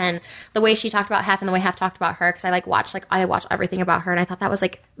story and the way she talked about Hef and the way Hef talked about her. Because I watched everything about her and I thought that was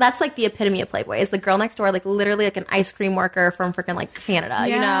like that's like the epitome of Playboy. Is the girl next door like literally like an ice cream worker from freaking like Canada?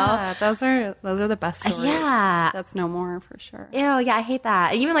 You know? Yeah, those are the best stories. Yeah, that's no more for sure. Ew, yeah, I hate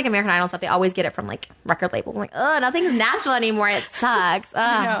that. And even like American Idol stuff, they always get it from like record labels. I'm like, oh, nothing's natural anymore. It sucks.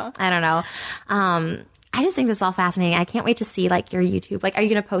 I don't know. I just think this is all fascinating. I can't wait to see like your YouTube. Like, are you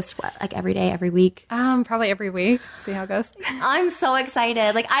going to post what like every day, every week? Probably every week. See how it goes. I'm so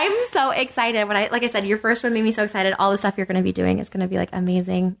excited. Like, I'm so excited. Like I said, your first one made me so excited. All the stuff you're going to be doing is going to be like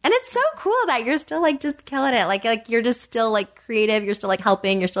amazing. And it's so cool that you're still like just killing it. Like you're just still like creative. You're still like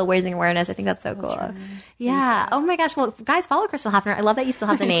helping. You're still raising awareness. I think that's so cool. Right. Yeah. Oh my gosh. Well, guys, follow Crystal Hefner. I love that you still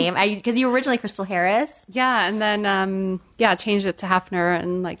have the name. Because you were originally Crystal Harris. Yeah. And then, changed it to Hefner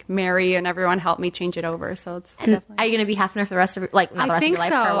and like Mary and everyone helped me change it over. So it's definitely. Are you going to be Hefner for the rest of not the rest of your life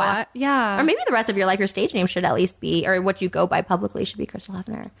for a while? Yeah. Or maybe the rest of your life, your stage name should at least be, or what you go by publicly should be Crystal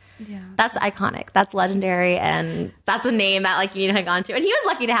Hefner. Yeah. That's iconic. That's legendary. And that's a name that like you need to hang on to. And he was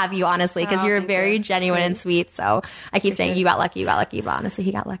lucky to have you, honestly, because you're very genuine and sweet. So I keep saying you got lucky, but honestly,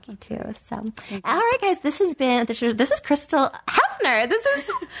 he got lucky too. So, all right, guys, this is Crystal Hefner. This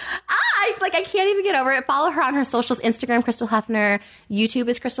is, I can't even get over it. Follow her on her socials, Instagram, Crystal Hefner. YouTube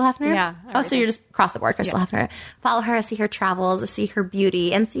is Crystal Hefner. Yeah. Oh, so you're just across the board, Crystal Hefner. Follow her, see her travels, see her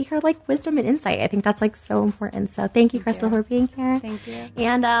beauty, and see her like wisdom and insight. I think that's like so important. So thank you, Crystal, for being here. Thank you.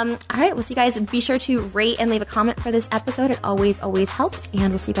 And all right, we'll see you guys. Be sure to rate and leave a comment for this episode. It always, always helps. And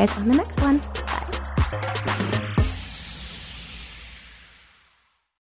we'll see you guys on the next one.